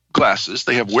glasses,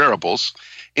 they have wearables,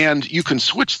 and you can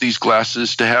switch these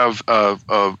glasses to have a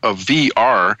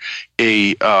VR,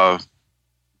 a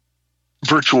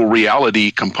virtual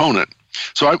reality component.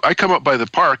 So I come up by the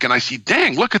park and I see,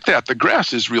 dang, look at that. The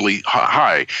grass is really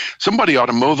high. Somebody ought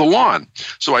to mow the lawn.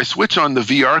 So I switch on the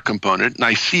VR component and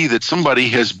I see that somebody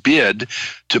has bid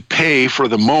to pay for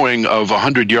the mowing of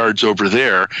 100 yards over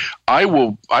there. I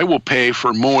will pay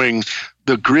for mowing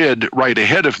the grid right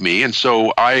ahead of me. And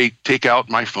so I take out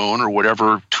my phone or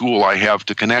whatever tool I have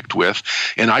to connect with,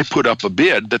 and I put up a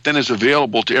bid that then is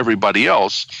available to everybody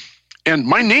else. And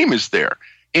my name is there.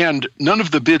 And none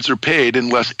of the bids are paid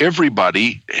unless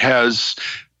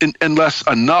unless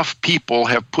enough people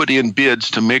have put in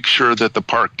bids to make sure that the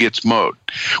park gets mowed.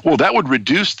 Well, that would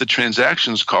reduce the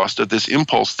transactions cost of this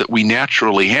impulse that we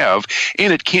naturally have,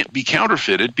 and it can't be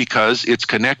counterfeited because it's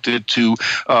connected to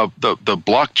the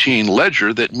blockchain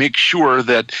ledger that makes sure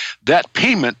that that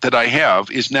payment that I have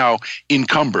is now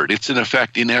encumbered. It's in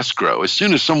effect in escrow. As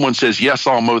soon as someone says, yes,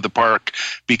 I'll mow the park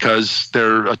because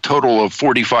there are a total of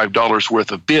 $45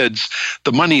 worth of bids,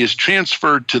 the money is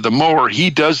transferred to the mower. He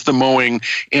does the mowing,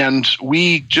 and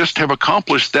we just have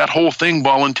accomplished that whole thing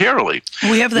voluntarily.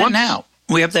 We have that now.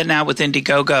 We have that now with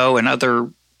Indiegogo and other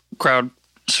crowdfunding.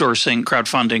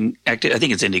 I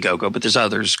think it's Indiegogo, but there's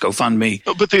others, GoFundMe.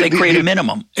 But they create a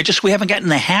minimum. We haven't gotten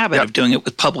the habit of doing it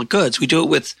with public goods. We do it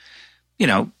with,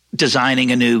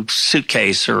 designing a new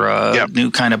suitcase or a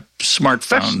new kind of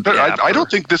smartphone. I don't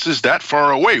think this is that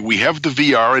far away. We have the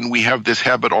VR and we have this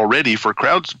habit already for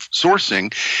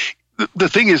crowdsourcing. The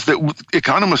thing is that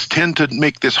economists tend to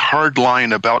make this hard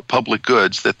line about public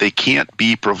goods that they can't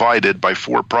be provided by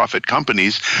for-profit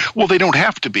companies. Well, they don't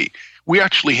have to be. We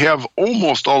actually have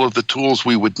almost all of the tools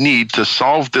we would need to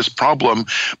solve this problem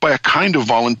by a kind of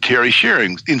voluntary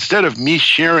sharing. Instead of me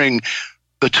sharing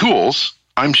the tools,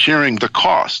 I'm sharing the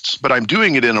costs, but I'm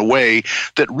doing it in a way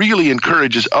that really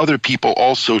encourages other people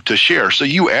also to share. So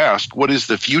you asked, what is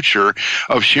the future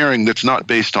of sharing that's not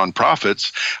based on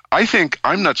profits? I think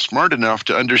I'm not smart enough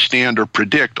to understand or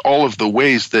predict all of the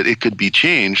ways that it could be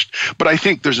changed, but I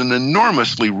think there's an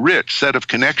enormously rich set of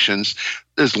connections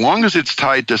as long as it's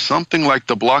tied to something like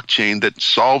the blockchain that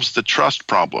solves the trust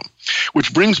problem.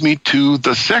 Which brings me to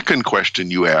the second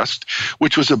question you asked,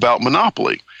 which was about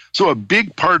monopoly. So a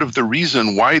big part of the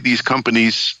reason why these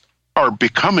companies are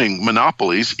becoming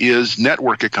monopolies is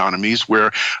network economies,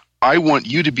 where I want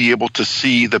you to be able to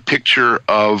see the picture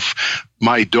of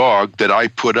my dog that I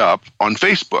put up on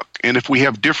Facebook. And if we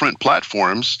have different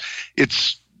platforms,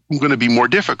 it's going to be more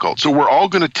difficult. So we're all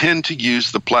going to tend to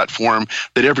use the platform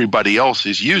that everybody else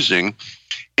is using.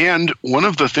 And one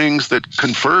of the things that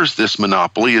confers this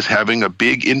monopoly is having a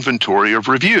big inventory of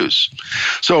reviews.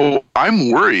 So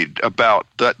I'm worried about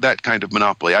that kind of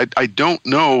monopoly. I don't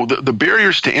know the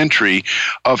barriers to entry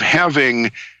of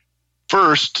having,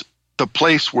 first, the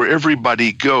place where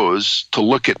everybody goes to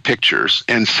look at pictures,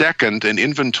 and second, an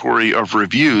inventory of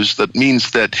reviews that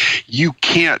means that you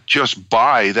can't just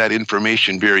buy that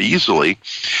information very easily.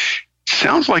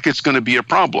 Sounds like it's going to be a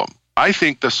problem. I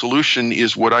think the solution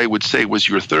is what I would say was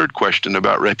your third question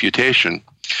about reputation.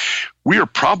 We are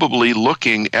probably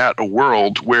looking at a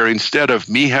world where instead of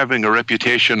me having a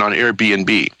reputation on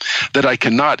Airbnb that I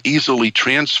cannot easily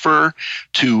transfer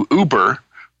to Uber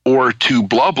or to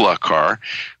BlaBlaCar,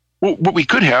 what we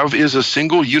could have is a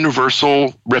single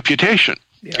universal reputation.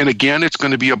 Yeah. And again, it's going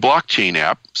to be a blockchain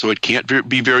app, so it can't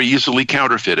be very easily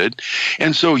counterfeited.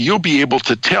 And so you'll be able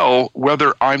to tell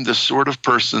whether I'm the sort of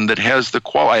person that has the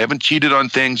quality. I haven't cheated on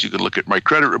things. You can look at my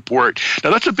credit report.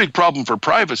 Now, that's a big problem for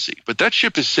privacy, but that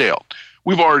ship has sailed.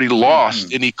 We've already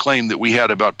lost any claim that we had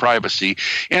about privacy.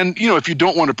 And, if you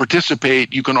don't want to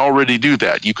participate, you can already do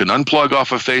that. You can unplug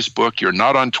off of Facebook. You're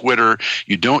not on Twitter.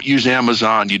 You don't use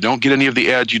Amazon. You don't get any of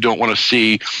the ads you don't want to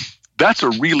see. That's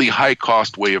a really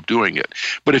high-cost way of doing it.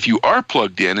 But if you are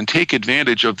plugged in and take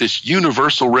advantage of this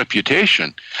universal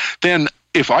reputation, then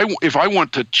if I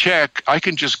want to check, I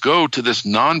can just go to this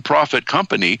nonprofit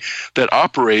company that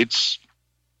operates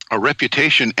a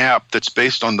reputation app that's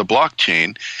based on the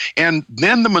blockchain, and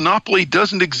then the monopoly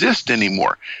doesn't exist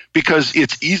anymore because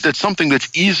it's something that's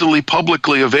easily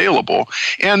publicly available,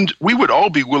 and we would all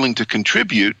be willing to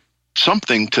contribute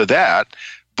something to that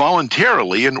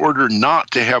voluntarily in order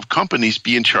not to have companies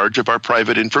be in charge of our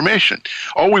private information.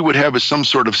 All we would have is some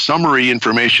sort of summary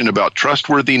information about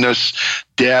trustworthiness,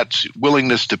 debt,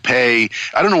 willingness to pay.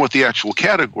 I don't know what the actual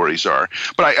categories are,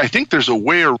 but I think there's a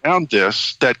way around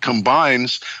this that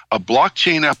combines a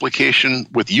blockchain application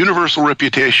with universal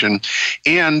reputation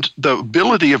and the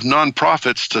ability of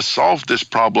nonprofits to solve this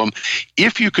problem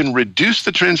if you can reduce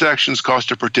the transactions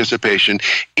cost of participation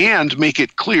and make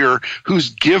it clear who's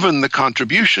given the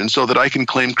contribution so that I can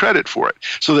claim credit for it.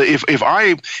 So that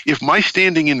if my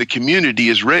standing in the community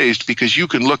is raised because you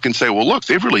can look and say, well, look,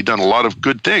 they've really done a lot of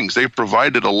good things. They've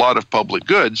provided a lot of public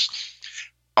goods.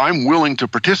 I'm willing to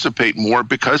participate more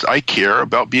because I care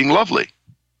about being lovely.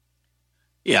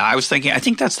 Yeah, I was thinking, I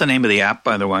think that's the name of the app,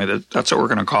 by the way. That's what we're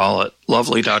going to call it,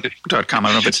 lovely.com. I don't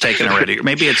know if it's taken already.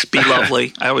 Maybe it's Be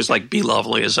Lovely. I always like Be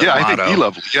Lovely as a motto. Yeah, I think Be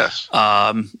Lovely, yes.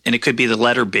 And it could be the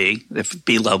letter B, if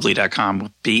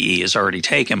belovely.com, BE is already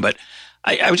taken. But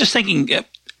I was just thinking,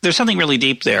 there's something really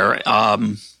deep there.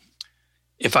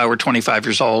 If I were 25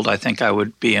 years old, I think I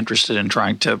would be interested in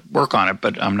trying to work on it,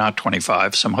 but I'm not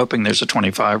 25. So I'm hoping there's a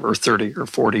 25 or 30 or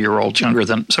 40-year-old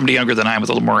somebody younger than I am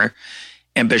with a little more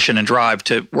ambition and drive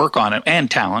to work on it,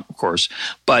 and talent, of course.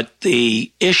 But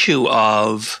the issue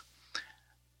of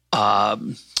I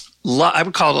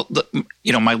would call it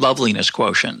my loveliness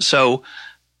quotient. So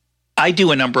I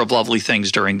do a number of lovely things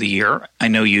during the year. I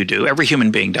know you do. Every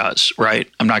human being does, right?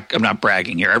 I'm not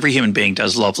bragging here. Every human being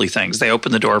does lovely things. They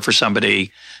open the door for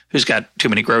somebody who's got too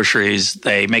many groceries.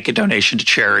 They make a donation to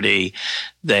charity.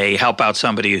 They help out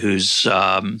somebody who's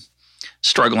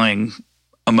struggling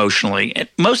emotionally. And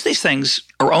most of these things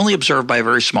are only observed by a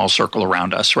very small circle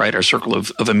around us, right? Our circle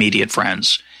of immediate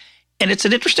friends. And it's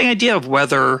an interesting idea of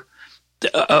whether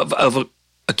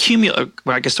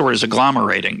I guess the word is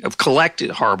agglomerating, of collected,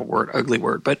 horrible word, ugly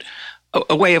word, but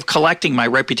a way of collecting my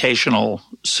reputational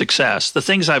success, the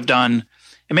things I've done,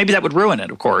 and maybe that would ruin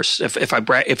it, of course, if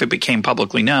it became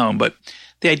publicly known. But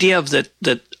the idea of that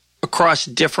across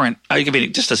different, I'll give you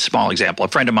just a small example. A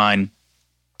friend of mine,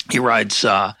 he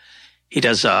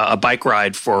does a bike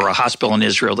ride for a hospital in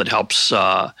Israel that helps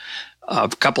a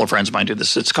couple of friends of mine do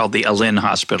this. It's called the Alyn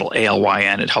Hospital,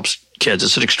 ALYN. It helps kids.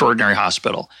 It's an extraordinary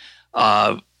hospital.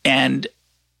 And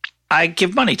I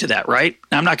give money to that, right?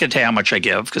 Now, I'm not going to tell you how much I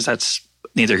give because that's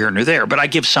neither here nor there, but I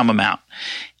give some amount.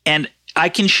 And I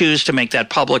can choose to make that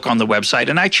public on the website,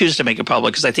 and I choose to make it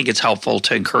public because I think it's helpful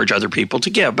to encourage other people to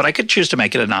give. But I could choose to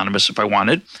make it anonymous if I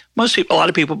wanted. A lot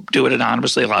of people do it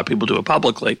anonymously. A lot of people do it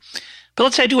publicly. But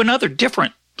let's say I do another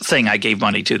different thing I gave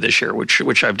money to this year,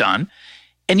 which I've done.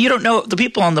 And you don't know, the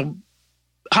people on the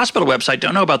hospital website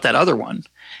don't know about that other one.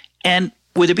 And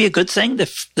would it be a good thing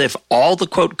if all the,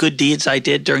 quote, good deeds I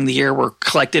did during the year were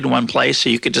collected in one place so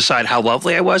you could decide how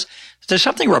lovely I was? There's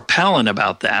something repellent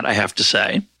about that, I have to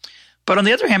say. But on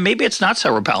the other hand, maybe it's not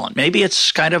so repellent. Maybe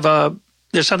it's kind of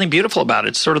there's something beautiful about it.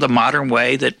 It's sort of the modern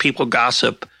way that people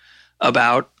gossip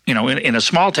about, in a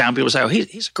small town, people say, oh,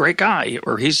 he's a great guy,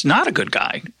 or he's not a good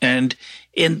guy. And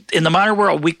in the modern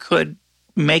world, we could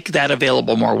make that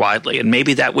available more widely. And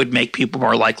maybe that would make people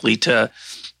more likely to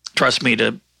trust me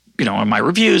to, on my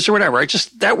reviews or whatever.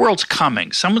 That world's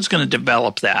coming. Someone's going to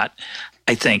develop that,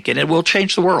 I think, and it will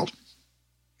change the world.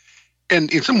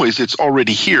 And in some ways, it's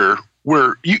already here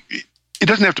where it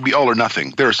doesn't have to be all or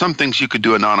nothing. There are some things you could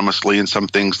do anonymously and some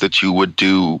things that you would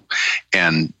do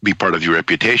and be part of your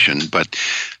reputation. But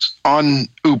on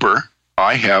Uber,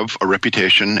 I have a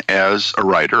reputation as a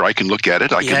writer. I can look at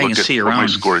it. I can look at what my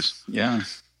scores. Yeah.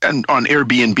 And on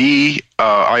Airbnb,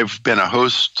 I've been a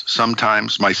host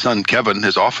sometimes. My son, Kevin,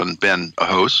 has often been a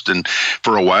host, and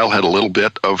for a while had a little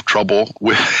bit of trouble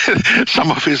with some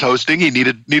of his hosting. He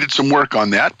needed some work on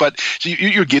that. But so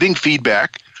you're getting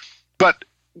feedback. But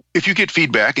if you get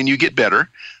feedback and you get better,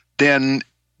 then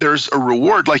there's a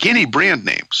reward like any brand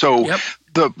name. So yep.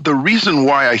 The reason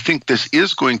why I think this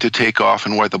is going to take off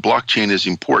and why the blockchain is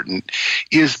important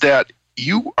is that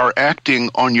you are acting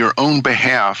on your own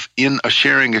behalf in a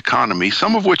sharing economy,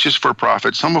 some of which is for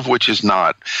profit, some of which is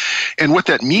not. And what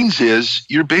that means is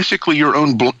you're basically your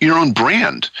own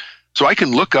brand. So I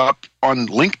can look up on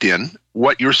LinkedIn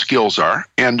what your skills are,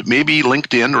 and maybe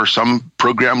LinkedIn or some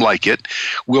program like it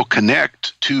will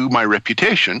connect to my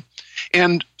reputation.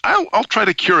 And I'll try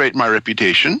to curate my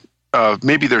reputation.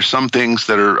 Maybe there's some things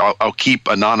that I'll keep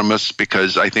anonymous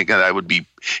because I think that it would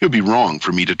be wrong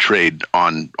for me to trade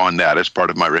on that as part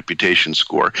of my reputation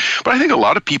score. But I think a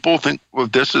lot of people think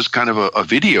of this as kind of a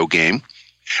video game.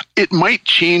 It might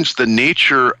change the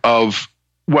nature of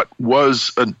what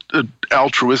was an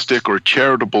altruistic or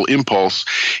charitable impulse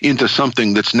into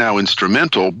something that's now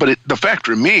instrumental. But the fact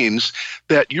remains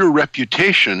that your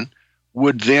reputation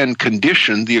would then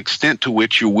condition the extent to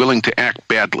which you're willing to act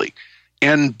badly.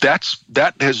 And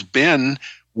that has been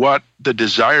what the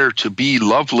desire to be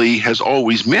lovely has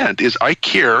always meant is I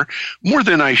care more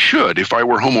than I should if I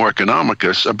were Homo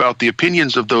economicus about the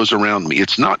opinions of those around me.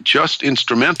 It's not just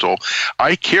instrumental.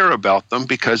 I care about them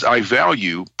because I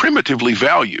primitively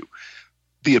value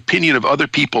the opinion of other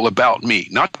people about me,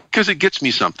 not because it gets me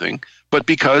something, but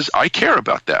because I care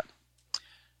about that.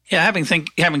 Yeah,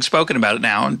 having spoken about it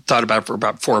now and thought about it for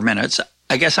about 4 minutes,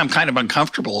 I guess I'm kind of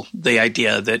uncomfortable, the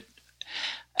idea that,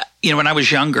 when I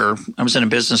was younger, I was in a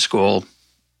business school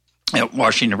at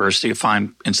Washington University, a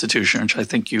fine institution, which I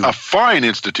think you a fine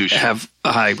institution have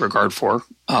a high regard for.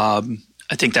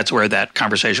 I think that's where that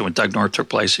conversation with Doug North took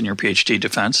place in your PhD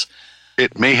defense.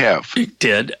 It may have. It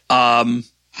did. I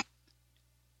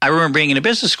remember being in a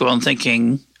business school and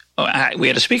thinking, we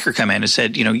had a speaker come in and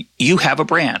said, you have a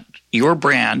brand. Your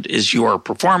brand is your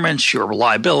performance, your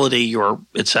reliability, your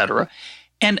et cetera.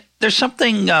 And there's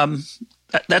something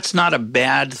that's not a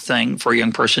bad thing for a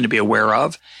young person to be aware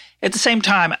of. At the same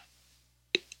time,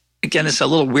 again, it's a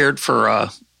little weird for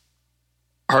a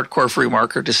hardcore free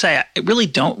marketer to say, I really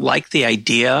don't like the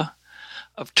idea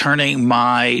of turning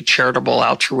my charitable,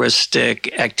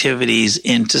 altruistic activities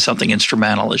into something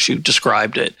instrumental, as you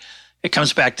described it. It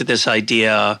comes back to this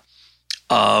idea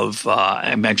of,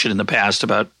 I mentioned in the past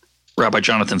about Rabbi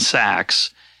Jonathan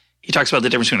Sachs. He talks about the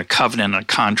difference between a covenant and a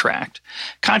contract.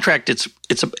 A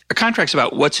contract's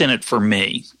about what's in it for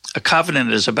me. A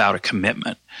covenant is about a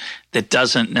commitment that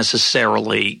doesn't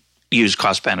necessarily use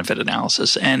cost-benefit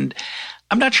analysis. And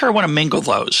I'm not sure I want to mingle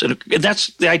those. And that's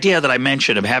the idea that I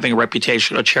mentioned of having a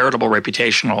charitable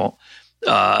reputational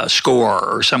score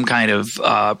or some kind of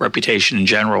reputation in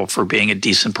general for being a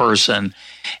decent person,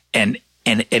 and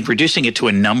reducing it to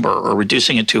a number or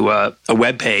reducing it to a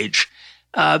web page.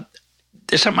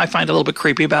 There's something I find a little bit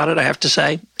creepy about it, I have to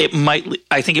say.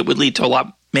 I think it would lead to a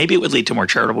lot, maybe it would lead to more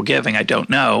charitable giving, I don't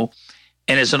know.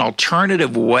 And as an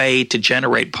alternative way to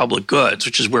generate public goods,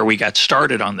 which is where we got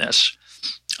started on this,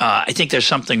 I think there's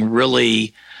something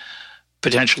really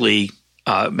potentially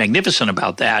magnificent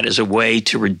about that as a way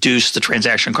to reduce the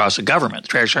transaction costs of government.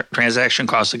 The transaction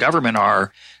costs of government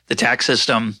are the tax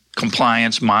system,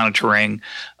 compliance, monitoring,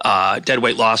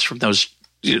 deadweight loss from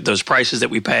those prices that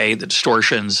we pay, the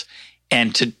distortions,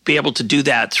 and to be able to do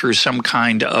that through some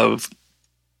kind of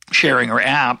sharing or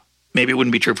app. Maybe it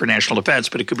wouldn't be true for national defense,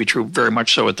 but it could be true very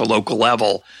much so at the local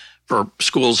level for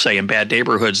schools, say, in bad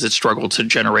neighborhoods that struggle to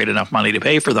generate enough money to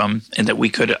pay for them, and that we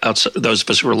could, those of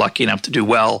us who are lucky enough to do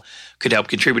well, could help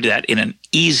contribute to that in an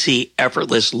easy,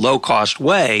 effortless, low-cost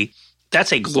way.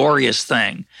 That's a glorious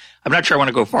thing. I'm not sure I want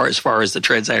to go as far as the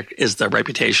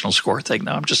reputational score thing,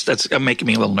 though. That's making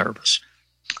me a little nervous.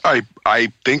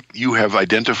 I think you have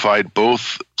identified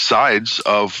both sides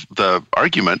of the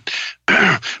argument.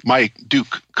 My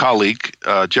Duke colleague,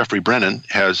 Jeffrey Brennan,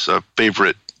 has a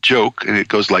favorite joke, and it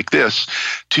goes like this.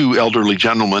 Two elderly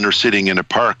gentlemen are sitting in a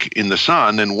park in the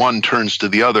sun, and one turns to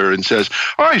the other and says,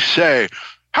 "I say,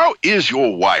 how is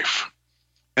your wife?"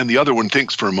 And the other one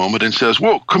thinks for a moment and says,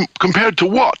 "Well, compared to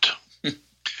what?"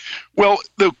 Well,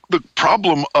 the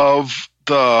problem of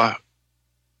the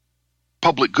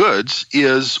public goods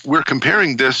is we're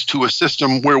comparing this to a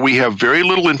system where we have very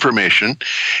little information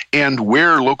and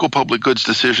where local public goods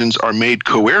decisions are made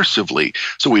coercively.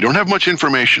 So we don't have much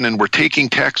information and we're taking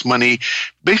tax money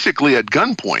basically at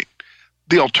gunpoint.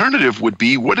 The alternative would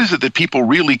be, what is it that people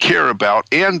really care about,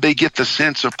 and they get the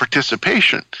sense of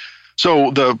participation.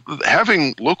 So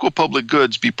having local public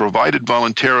goods be provided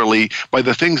voluntarily by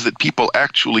the things that people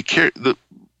actually care,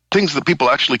 things that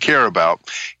people actually care about,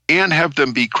 and have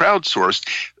them be crowdsourced,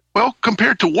 well,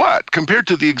 compared to what? Compared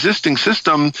to the existing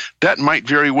system, that might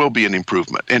very well be an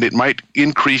improvement, and it might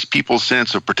increase people's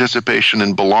sense of participation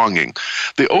and belonging.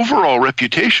 The overall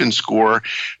reputation score,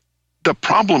 the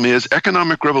problem is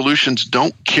economic revolutions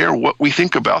don't care what we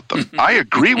think about them. I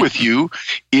agree with you,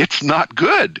 it's not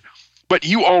good. But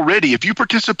if you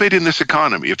participate in this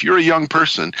economy, if you're a young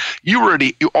person, you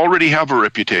already have a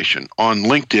reputation on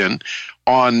LinkedIn,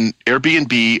 on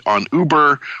Airbnb, on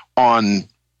Uber, on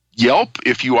Yelp.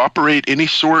 If you operate any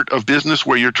sort of business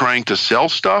where you're trying to sell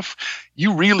stuff,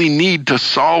 you really need to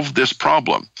solve this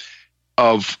problem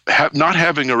of not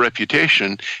having a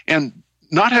reputation. And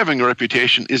not having a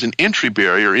reputation is an entry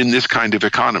barrier in this kind of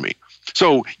economy.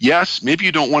 So yes, maybe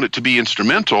you don't want it to be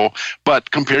instrumental,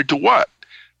 but compared to what?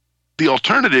 The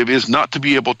alternative is not to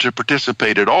be able to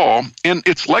participate at all. And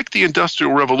it's like the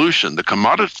Industrial Revolution. The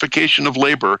commodification of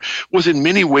labor was in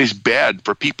many ways bad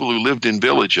for people who lived in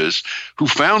villages who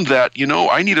found that,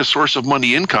 I need a source of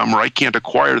money income or I can't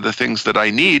acquire the things that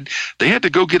I need. They had to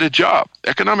go get a job.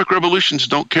 Economic revolutions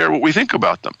don't care what we think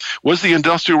about them. Was the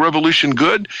Industrial Revolution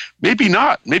good? Maybe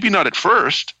not. Maybe not at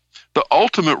first. The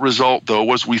ultimate result, though,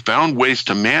 was we found ways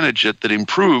to manage it that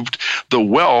improved the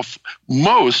wealth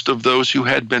most of those who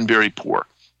had been very poor.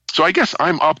 So I guess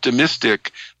I'm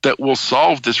optimistic that we'll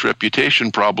solve this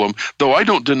reputation problem, though I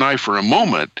don't deny for a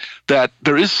moment that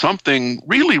there is something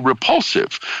really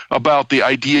repulsive about the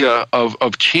idea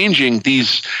of changing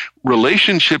these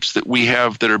relationships that we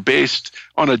have that are based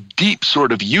on a deep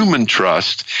sort of human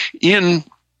trust into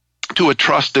a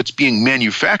trust that's being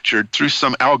manufactured through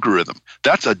some algorithm.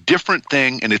 That's a different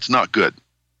thing, and it's not good.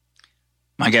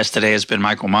 My guest today has been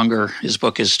Michael Munger. His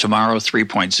book is Tomorrow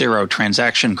 3.0,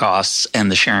 Transaction Costs and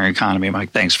the Sharing Economy.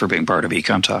 Mike, thanks for being part of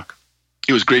Econ Talk.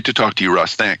 It was great to talk to you,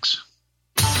 Russ. Thanks.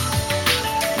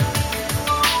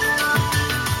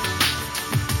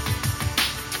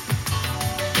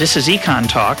 This is Econ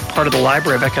Talk, part of the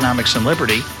Library of Economics and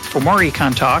Liberty. For more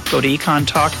Econ Talk, go to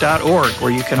econtalk.org,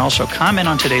 where you can also comment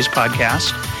on today's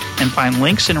podcast and find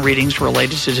links and readings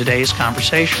related to today's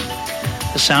conversation.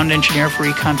 The sound engineer for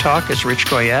Econ Talk is Rich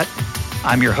Goyette.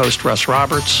 I'm your host, Russ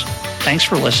Roberts. Thanks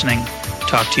for listening.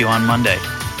 Talk to you on Monday.